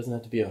 He doesn't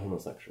have to be a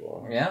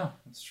homosexual. Yeah,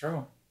 it's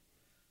true.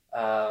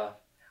 I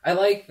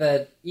like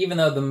that even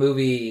though the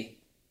movie,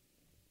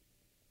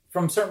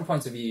 from certain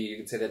points of view, you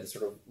could say that it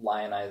sort of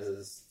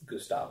lionizes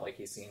Gustav. Like,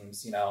 he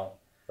seems,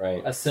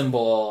 Right. a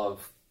symbol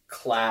of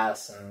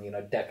class and,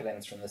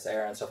 decadence from this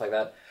era and stuff like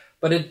that.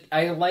 But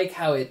I like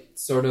how it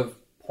sort of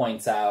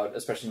points out,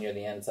 especially near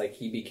the end, it's like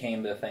he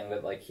became the thing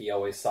that, like, he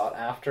always sought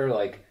after,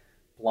 like,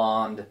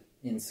 blonde,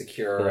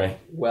 insecure, right.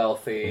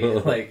 wealthy.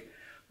 Like,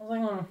 I was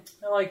like,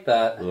 I like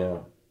that. Yeah.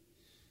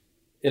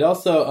 It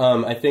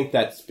also, I think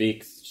that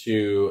speaks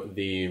to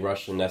the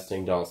Russian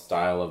nesting doll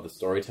style of the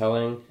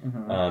storytelling,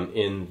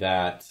 in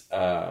that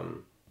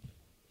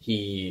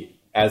he,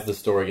 as the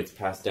story gets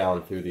passed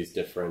down through these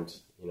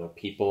different,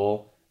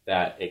 people,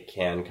 that it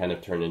can kind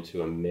of turn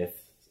into a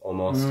myth,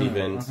 almost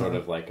even sort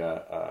of like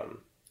a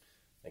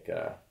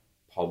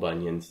Paul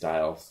Bunyan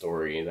style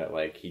story that,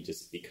 like, he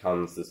just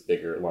becomes this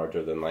bigger,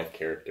 larger than life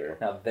character.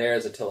 Now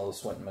there's a Tilda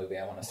Swinton movie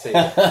I want to see.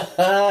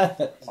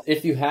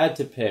 If you had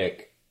to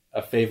pick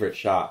a favorite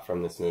shot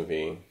from this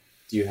movie,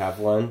 do you have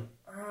one?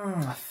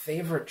 A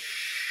favorite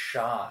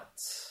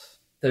shot.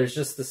 There's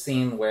just the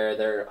scene where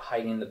they're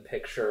hiding the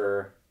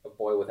picture of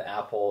Boy with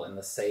Apple in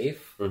the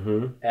safe,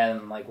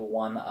 and, like,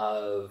 one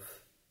of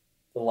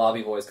the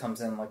lobby boys comes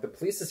in, like, the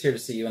police is here to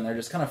see you, and they're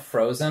just kind of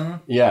frozen.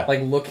 Yeah.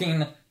 Like,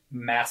 looking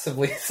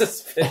massively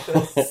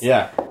suspicious.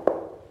 Yeah.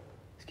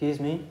 Excuse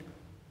me?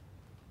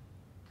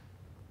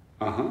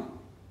 Uh-huh.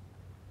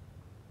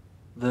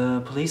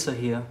 The police are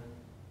here.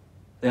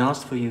 They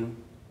asked for you.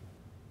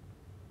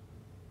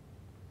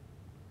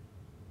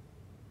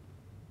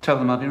 Tell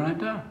them I'll be right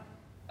down.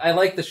 I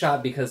like the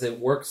shot because it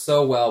works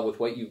so well with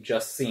what you've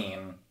just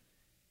seen.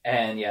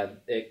 And, yeah,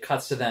 it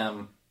cuts to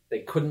them.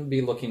 They couldn't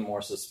be looking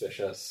more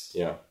suspicious.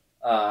 Yeah.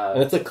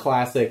 And it's a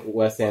classic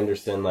Wes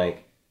Anderson,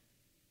 like,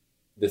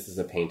 this is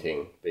a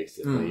painting,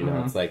 basically.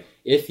 It's like,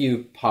 if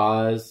you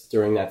pause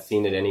during that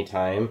scene at any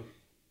time,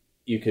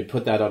 you could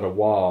put that on a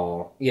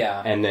wall.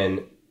 Yeah. And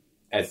then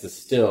as the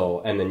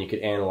still, and then you could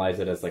analyze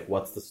it as, like,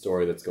 what's the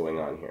story that's going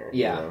on here?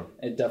 Yeah.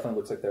 It definitely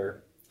looks like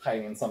they're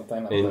hiding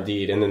something.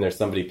 Indeed. And then there's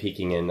somebody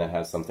peeking in that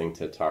has something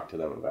to talk to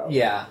them about.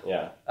 Yeah.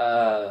 Yeah.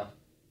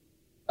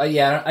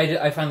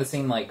 I find the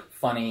scene, like,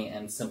 funny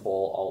and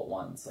simple all at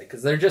once. Like,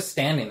 because they're just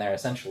standing there,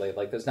 essentially.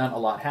 Like, there's not a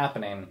lot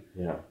happening.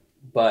 Yeah.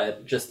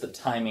 But just the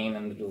timing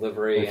and the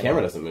delivery. The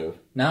camera doesn't move.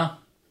 No.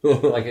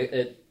 Like,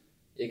 it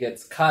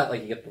gets cut.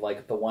 Like, you get, the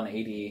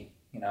 180,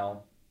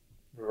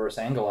 reverse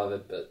angle of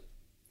it. But,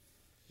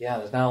 yeah,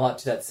 there's not a lot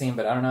to that scene.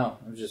 But I don't know.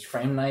 It was just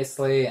framed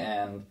nicely.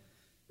 And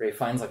Ralph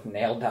Fiennes, like,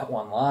 nailed that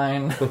one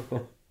line.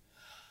 We'll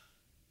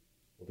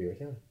be right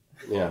down.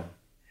 Yeah.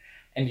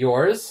 And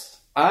yours?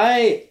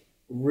 I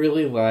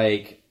really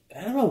like,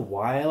 I don't know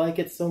why I like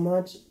it so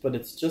much, but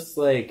it's just,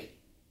 like,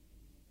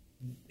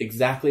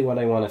 exactly what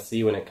I want to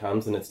see when it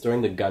comes, and it's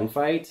during the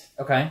gunfight.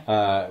 Okay.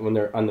 When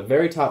they're on the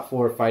very top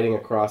floor fighting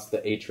across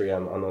the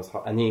atrium on those,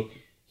 and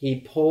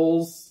he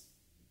pulls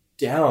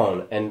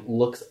down and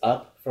looks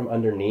up from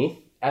underneath,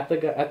 at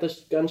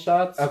the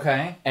gunshots.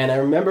 Okay. And I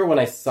remember when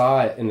I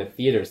saw it in the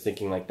theaters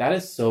thinking, like, that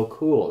is so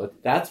cool.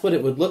 That's what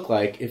it would look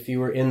like if you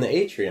were in the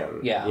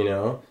atrium, Yeah. you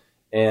know?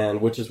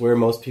 And which is where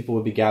most people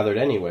would be gathered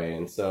anyway.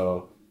 And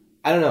so,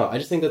 I don't know. I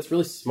just think that's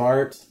really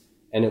smart.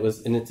 And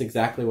it's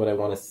exactly what I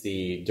want to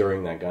see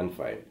during that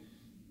gunfight.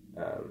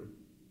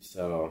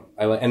 So,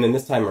 and then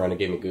this time around, it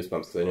gave me goosebumps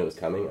because I knew it was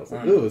coming. I was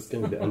like, ooh, it's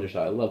going to be the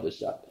undershot. I love this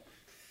shot.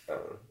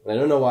 I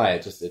don't know why.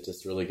 It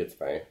just really gets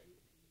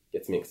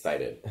me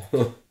excited.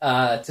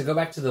 To go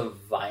back to the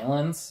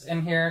violence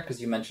in here,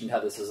 because you mentioned how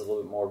this is a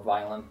little bit more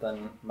violent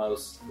than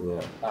most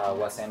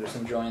Wes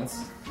Anderson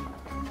joints.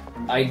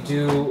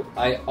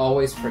 I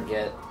always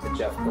forget that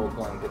Jeff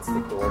Goldblum gets the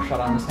door shut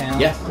on his hand.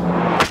 Yes.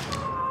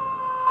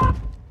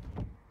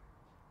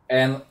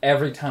 And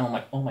every time I'm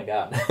like, oh my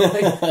god,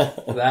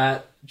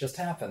 that just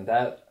happened.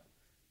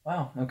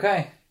 Wow,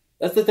 okay.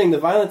 That's the thing. The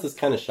violence is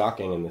kind of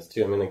shocking in this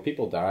too. I mean, like,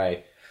 people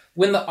die.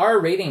 When the R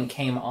rating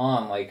came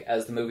on, like,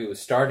 as the movie was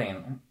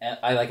starting, and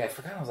I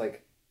forgot, I was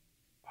like,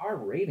 R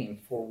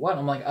rating for what?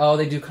 I'm like, oh,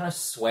 they do kind of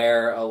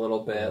swear a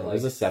little bit.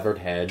 There's a severed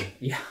head.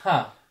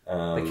 Yeah.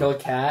 They kill a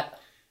cat.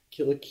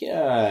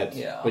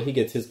 Yeah. But he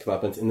gets his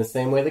comeuppance in the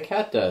same way the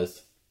cat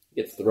does.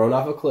 He gets thrown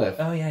off a cliff.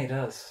 Oh, yeah, he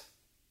does.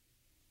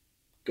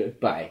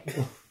 Goodbye.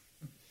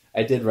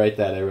 I did write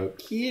that. I wrote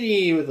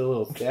kitty with a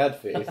little sad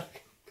face.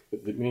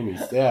 It made me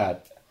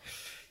sad.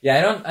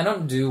 Yeah, I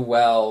don't do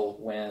well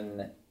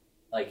when,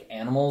 like,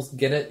 animals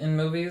get it in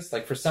movies.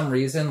 Like, for some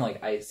reason,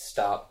 like, I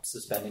stop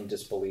suspending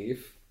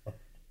disbelief.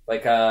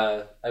 Like,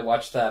 I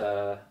watched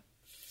that,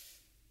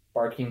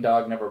 Barking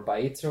Dog Never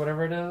Bites, or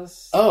whatever it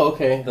is. Oh,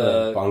 okay.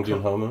 The Bong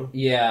Joon-ho movie?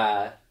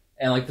 Yeah.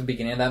 And, like, the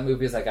beginning of that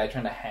movie is that guy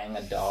trying to hang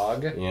a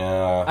dog.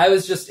 Yeah. I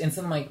was just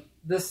instantly like,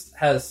 this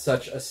has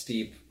such a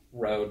steep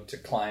road to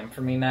climb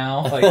for me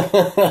now. Like,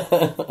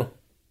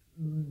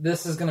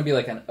 this is going to be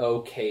like an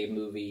okay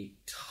movie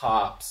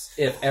tops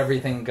if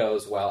everything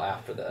goes well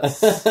after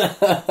this.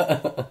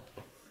 I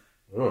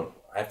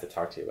have to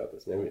talk to you about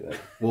this movie then.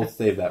 We'll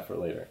save that for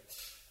later.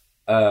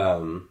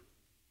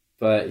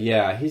 But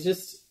yeah, he's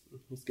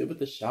good with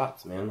the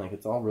shots, man. Like,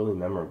 it's all really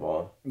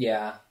memorable.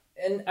 Yeah.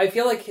 And I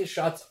feel like his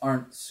shots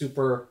aren't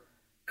super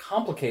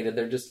complicated.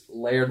 They're just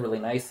layered really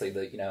nicely.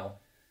 That, you know,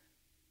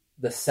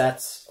 the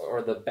sets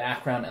or the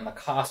background and the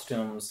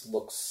costumes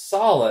look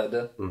solid.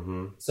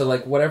 Mm-hmm. So,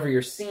 like, whatever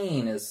you're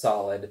seeing is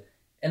solid.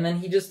 And then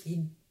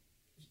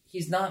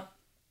he's not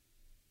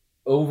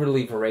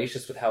overly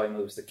voracious with how he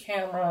moves the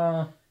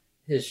camera.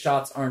 His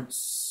shots aren't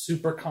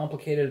super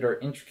complicated or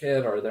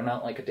intricate, or they're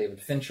not like a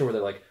David Fincher where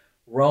they're, like,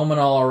 roaming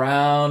all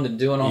around and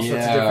doing all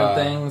sorts of different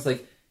things.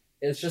 Like,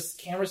 it's just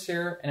cameras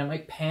here, and it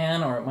might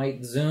pan, or it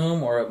might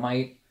zoom, or it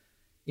might,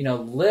 you know,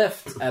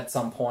 lift at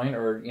some point,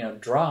 or, you know,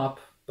 drop,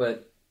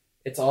 but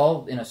it's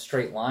all in a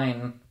straight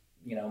line,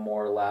 you know,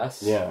 more or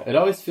less. Yeah, it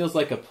always feels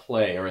like a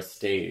play or a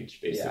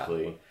stage,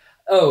 basically. Yeah.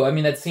 Oh, I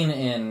mean, that scene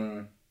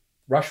in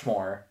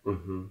Rushmore,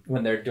 mm-hmm.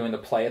 when they're doing the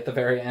play at the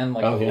very end,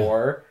 like the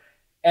war.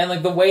 And,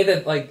 like, the way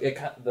that, like,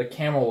 the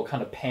camera will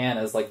kind of pan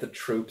as, like, the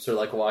troops are,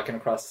 like, walking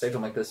across the stage.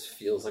 I'm like, this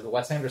feels like a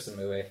Wes Anderson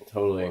movie.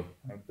 Totally.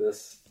 Like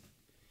this.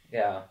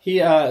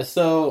 Yeah.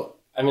 So,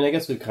 I mean, I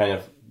guess we've kind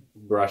of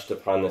brushed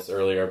upon this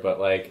earlier, but,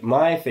 like,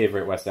 my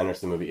favorite Wes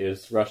Anderson movie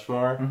is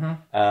Rushmore.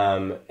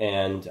 Mm-hmm.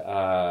 And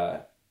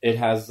it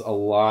has a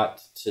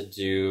lot to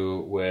do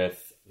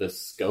with the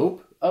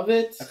scope of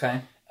it.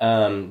 Okay.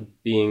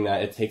 Being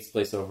that it takes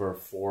place over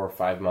 4 or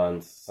 5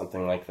 months,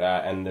 something like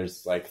that, and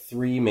there's, like,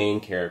 3 main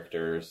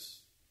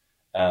characters.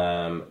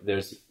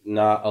 There's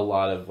not a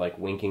lot of, like,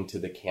 winking to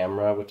the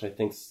camera, which I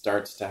think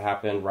starts to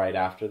happen right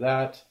after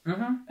that.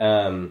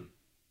 Mm-hmm.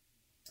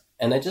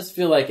 And I just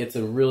feel like it's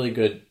a really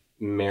good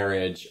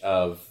marriage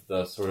of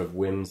the sort of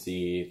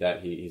whimsy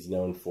that he's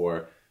known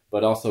for,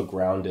 but also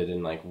grounded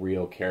in, like,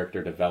 real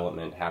character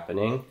development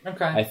happening.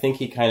 Okay. I think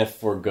he kind of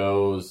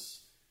forgoes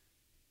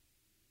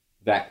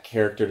that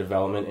character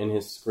development in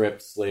his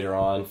scripts later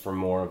on for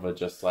more of a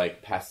just,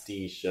 like,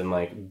 pastiche and,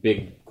 like,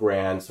 big,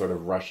 grand sort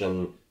of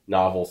Russian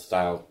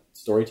novel-style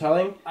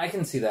storytelling. I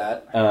can see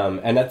that.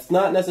 And that's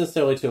not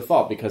necessarily to a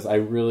fault, because I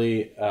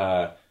really...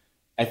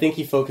 I think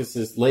he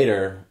focuses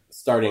later,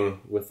 starting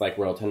with, like,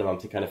 Royal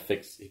Tenenbaum, to kind of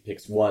he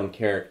picks one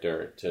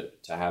character to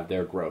have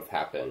their growth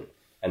happen.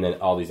 And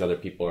then all these other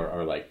people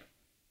are like,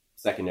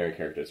 secondary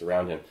characters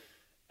around him.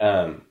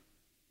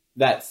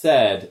 That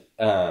said...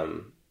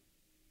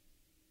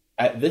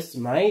 this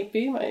might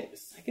be my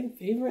second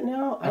favorite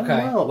now. I don't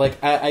know.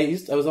 Like, I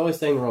was always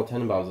saying Royal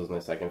Tenenbaums was my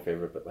second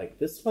favorite, but, like,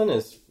 this one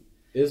is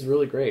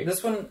really great.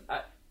 This one,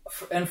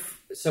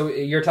 so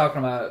you're talking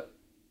about,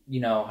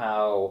 you know,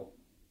 how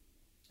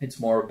it's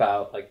more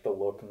about, like, the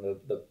look and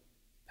the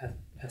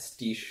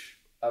pastiche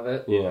of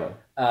it. Yeah.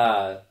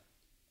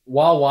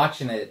 While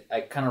watching it,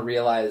 I kind of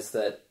realized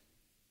that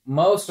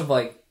most of,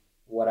 like,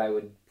 what I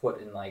would put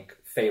in, like,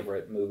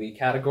 favorite movie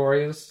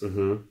categories.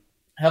 Mm-hmm.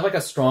 Have, like,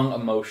 a strong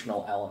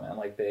emotional element.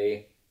 Like,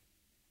 they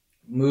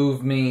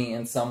move me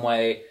in some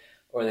way,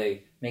 or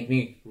they make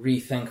me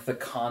rethink the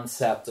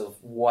concept of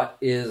what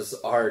is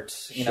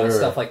art, you know,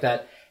 stuff like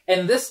that.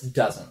 And this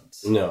doesn't.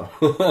 No.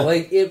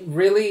 Like, it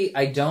really,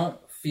 I don't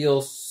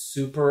feel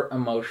super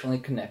emotionally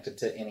connected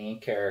to any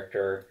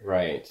character.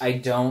 Right. I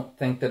don't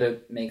think that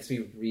it makes me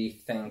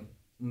rethink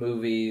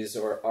movies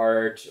or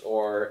art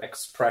or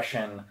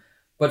expression.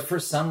 But for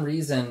some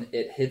reason,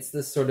 it hits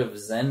this sort of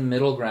zen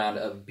middle ground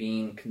of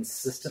being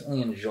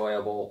consistently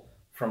enjoyable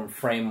from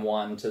frame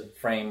one to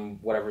frame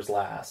whatever's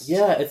last.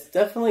 Yeah, it's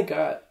definitely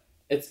got...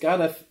 It's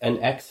got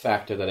an X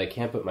factor that I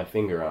can't put my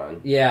finger on.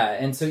 Yeah,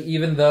 and so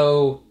even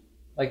though,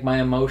 like, my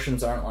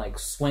emotions aren't, like,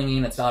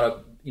 swinging, it's not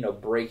a,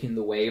 breaking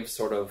the wave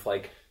sort of,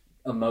 like,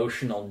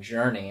 emotional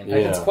journey. In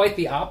fact, it's quite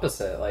the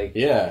opposite. Like,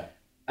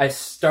 I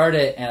start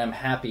it and I'm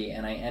happy,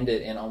 and I end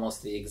it in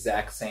almost the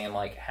exact same,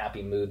 like,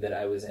 happy mood that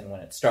I was in when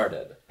it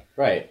started.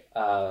 Right.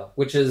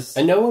 Which is...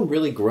 And no one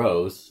really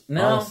grows,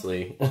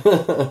 honestly.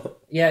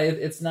 Yeah,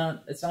 it's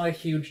not a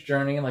huge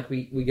journey. Like,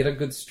 we get a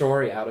good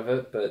story out of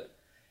it, but...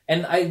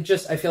 And I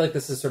feel like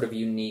this is sort of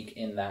unique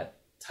in that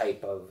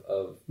type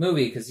of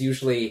movie, because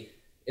usually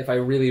if I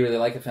really, really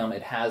like a film,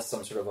 it has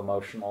some sort of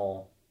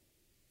emotional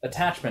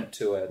attachment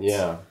to it.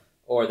 Yeah.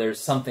 Or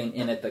there's something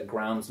in it that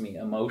grounds me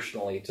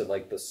emotionally to,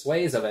 like, the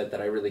sways of it,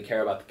 that I really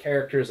care about the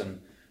characters and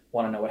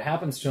want to know what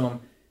happens to them.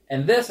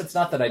 And this, it's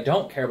not that I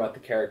don't care about the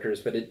characters,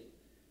 but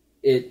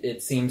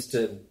it seems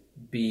to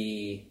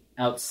be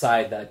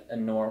outside that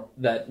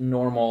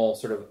normal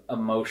sort of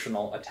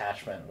emotional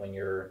attachment when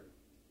you're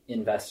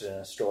invested in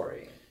a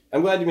story.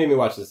 I'm glad you made me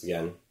watch this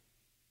again,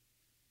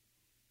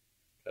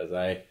 because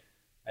I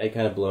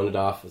kind of blown it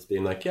off as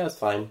being like, yeah, it's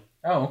fine.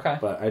 Oh, okay.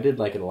 But I did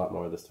like it a lot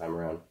more this time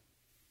around.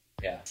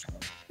 Yeah,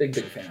 big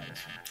fan of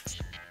this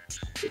one.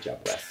 Good job,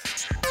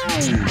 Wes.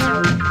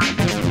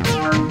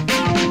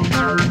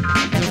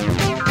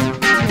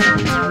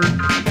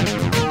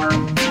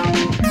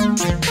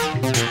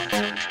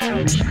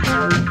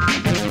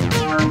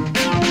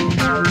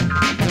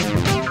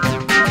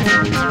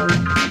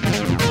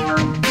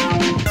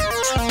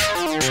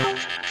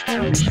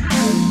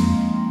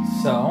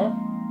 So,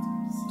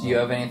 do you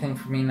have anything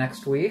for me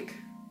next week?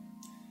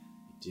 I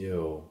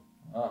do.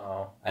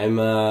 Uh-oh. I'm,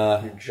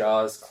 Your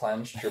jaw's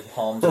clenched, your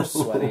palms are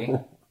sweaty.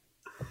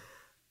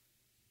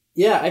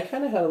 Yeah, I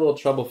kind of had a little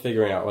trouble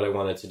figuring out what I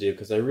wanted to do,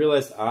 because I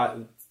realized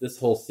this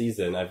whole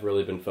season I've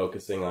really been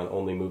focusing on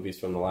only movies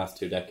from the last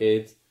 2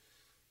 decades.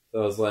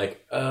 So I was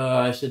like,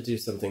 I should do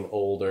something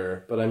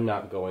older, but I'm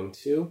not going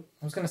to.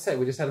 I was going to say,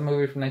 we just had a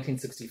movie from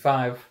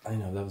 1965. I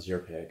know, that was your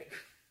pick.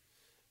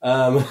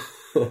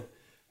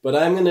 But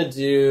I'm going to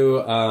do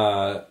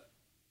a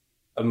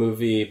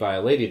movie by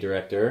a lady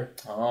director.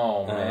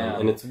 Oh, man.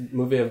 And it's a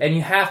movie of... And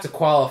you have to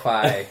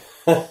qualify.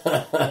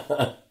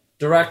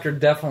 Director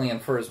definitely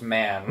infers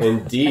man.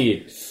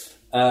 Indeed.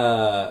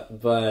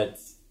 But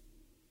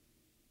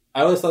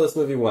I only saw this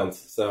movie once,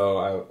 so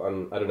I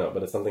don't know,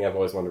 but it's something I've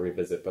always wanted to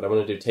revisit. But I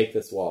want to do Take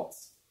This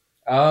Waltz.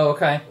 Oh,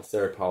 okay. A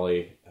Sarah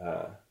Polley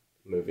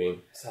movie. I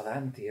saw that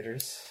in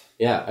theaters.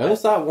 Yeah, I only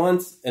saw it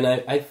once, and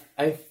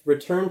I've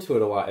returned to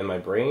it a lot in my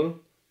brain.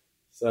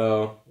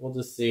 So we'll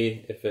just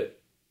see if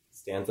it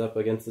stands up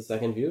against the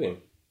second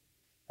viewing.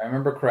 I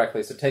remember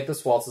correctly. So Take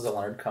This Waltz is a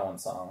Leonard Cohen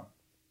song.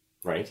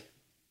 Right.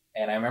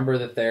 And I remember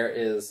that there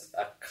is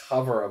a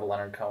cover of a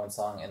Leonard Cohen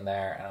song in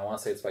there, and I want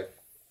to say it's by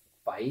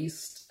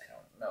Feist. I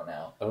don't know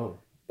now. Oh.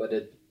 But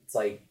it's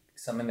like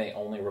something they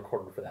only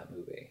recorded for that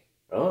movie.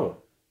 Oh.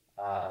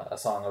 A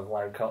song of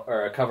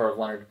or a cover of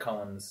Leonard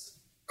Cohen's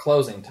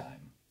Closing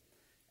Time.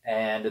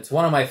 And it's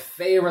one of my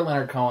favorite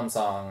Leonard Cohen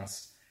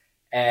songs.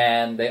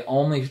 And they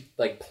only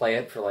play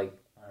it for I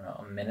don't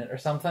know, a minute or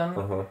something.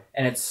 Uh-huh.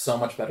 And it's so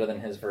much better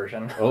than his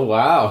version. Oh,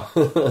 wow.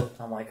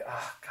 I'm like,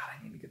 oh, God,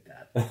 I need to get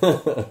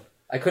that.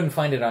 I couldn't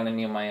find it on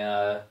any of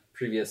my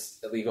previous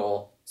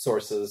illegal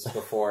sources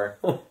before.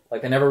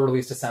 They never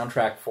released a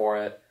soundtrack for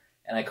it,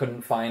 and I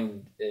couldn't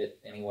find it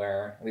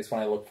anywhere, at least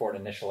when I looked for it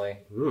initially.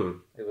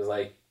 It was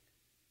I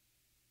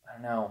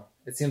don't know.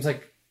 It seems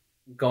like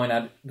going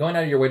out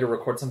of your way to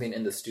record something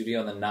in the studio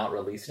and then not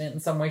releasing it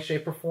in some way,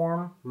 shape, or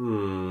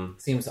form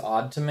seems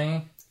odd to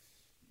me.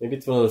 Maybe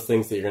it's one of those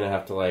things that you're going to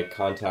have to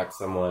contact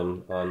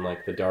someone on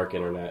the dark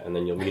internet, and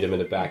then you'll meet them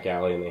in a back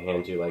alley and they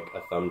hand you a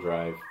thumb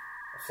drive. A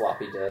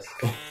floppy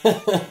disk.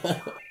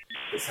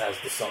 This has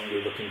the song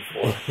you're looking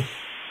for.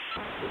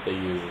 That they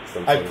use.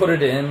 I put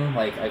it in,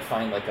 I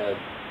find a,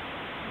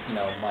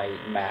 my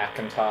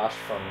Macintosh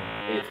from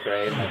 8th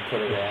grade, and I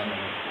put it in, and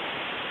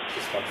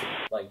just a bunch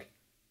of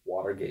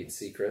Watergate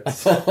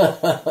secrets. Damn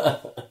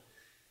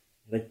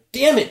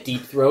it,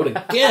 Deep Throat,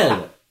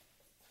 again!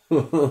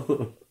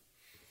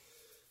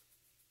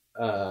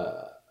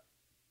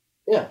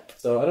 Yeah,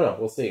 so I don't know,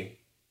 we'll see.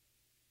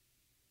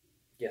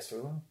 Yes, we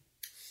will.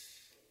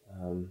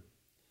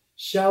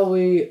 Shall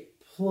we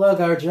plug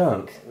our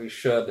junk? We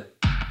should.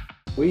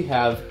 We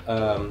have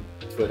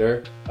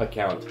Twitter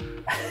account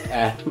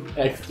at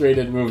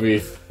X-Rated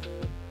Movies.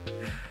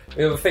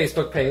 We have a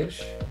Facebook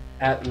page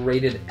at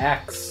Rated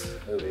X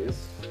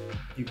Movies.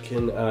 You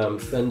can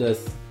send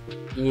us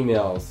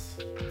emails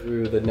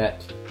through the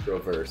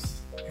Netroverse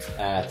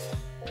at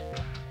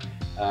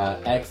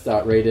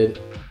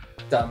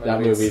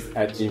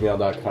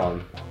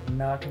x.rated.movies@gmail.com.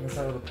 knocking this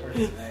out of the park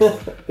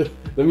tonight.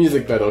 The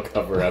music bed will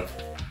cover up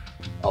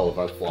all of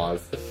our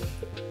flaws.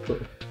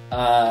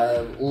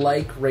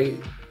 Like,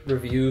 rate,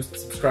 review,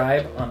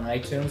 subscribe on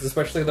iTunes,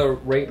 especially the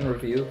rate and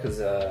review, because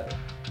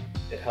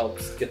it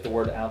helps get the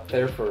word out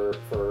there for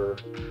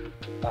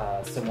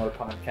similar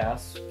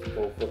podcasts,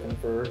 people looking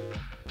for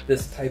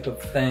this type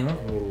of thing.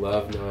 We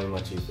love knowing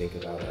what you think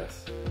about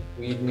us.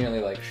 We nearly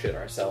like shit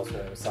ourselves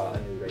when we saw a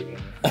new rating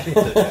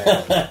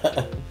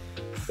today.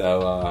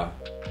 So,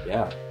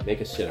 yeah,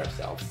 make us shit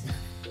ourselves.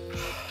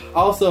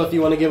 Also, if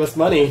you want to give us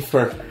money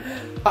for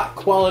hot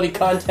quality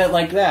content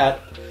like that,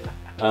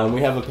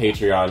 we have a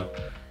Patreon,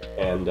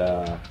 and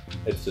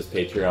it's just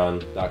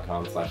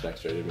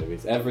patreon.com/X-Rated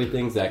Movies.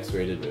 Everything's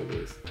X-Rated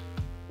Movies.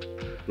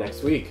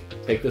 Next week,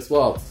 take this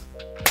waltz.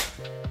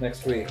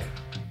 Next week.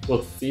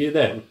 We'll see you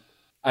then.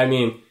 I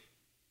mean,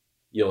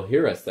 you'll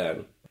hear us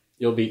then.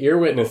 You'll be ear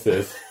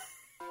witnesses.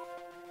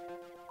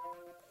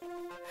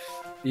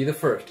 Be the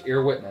first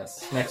ear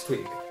witness next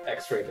week.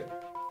 X-Rated.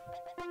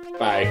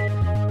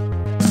 Bye.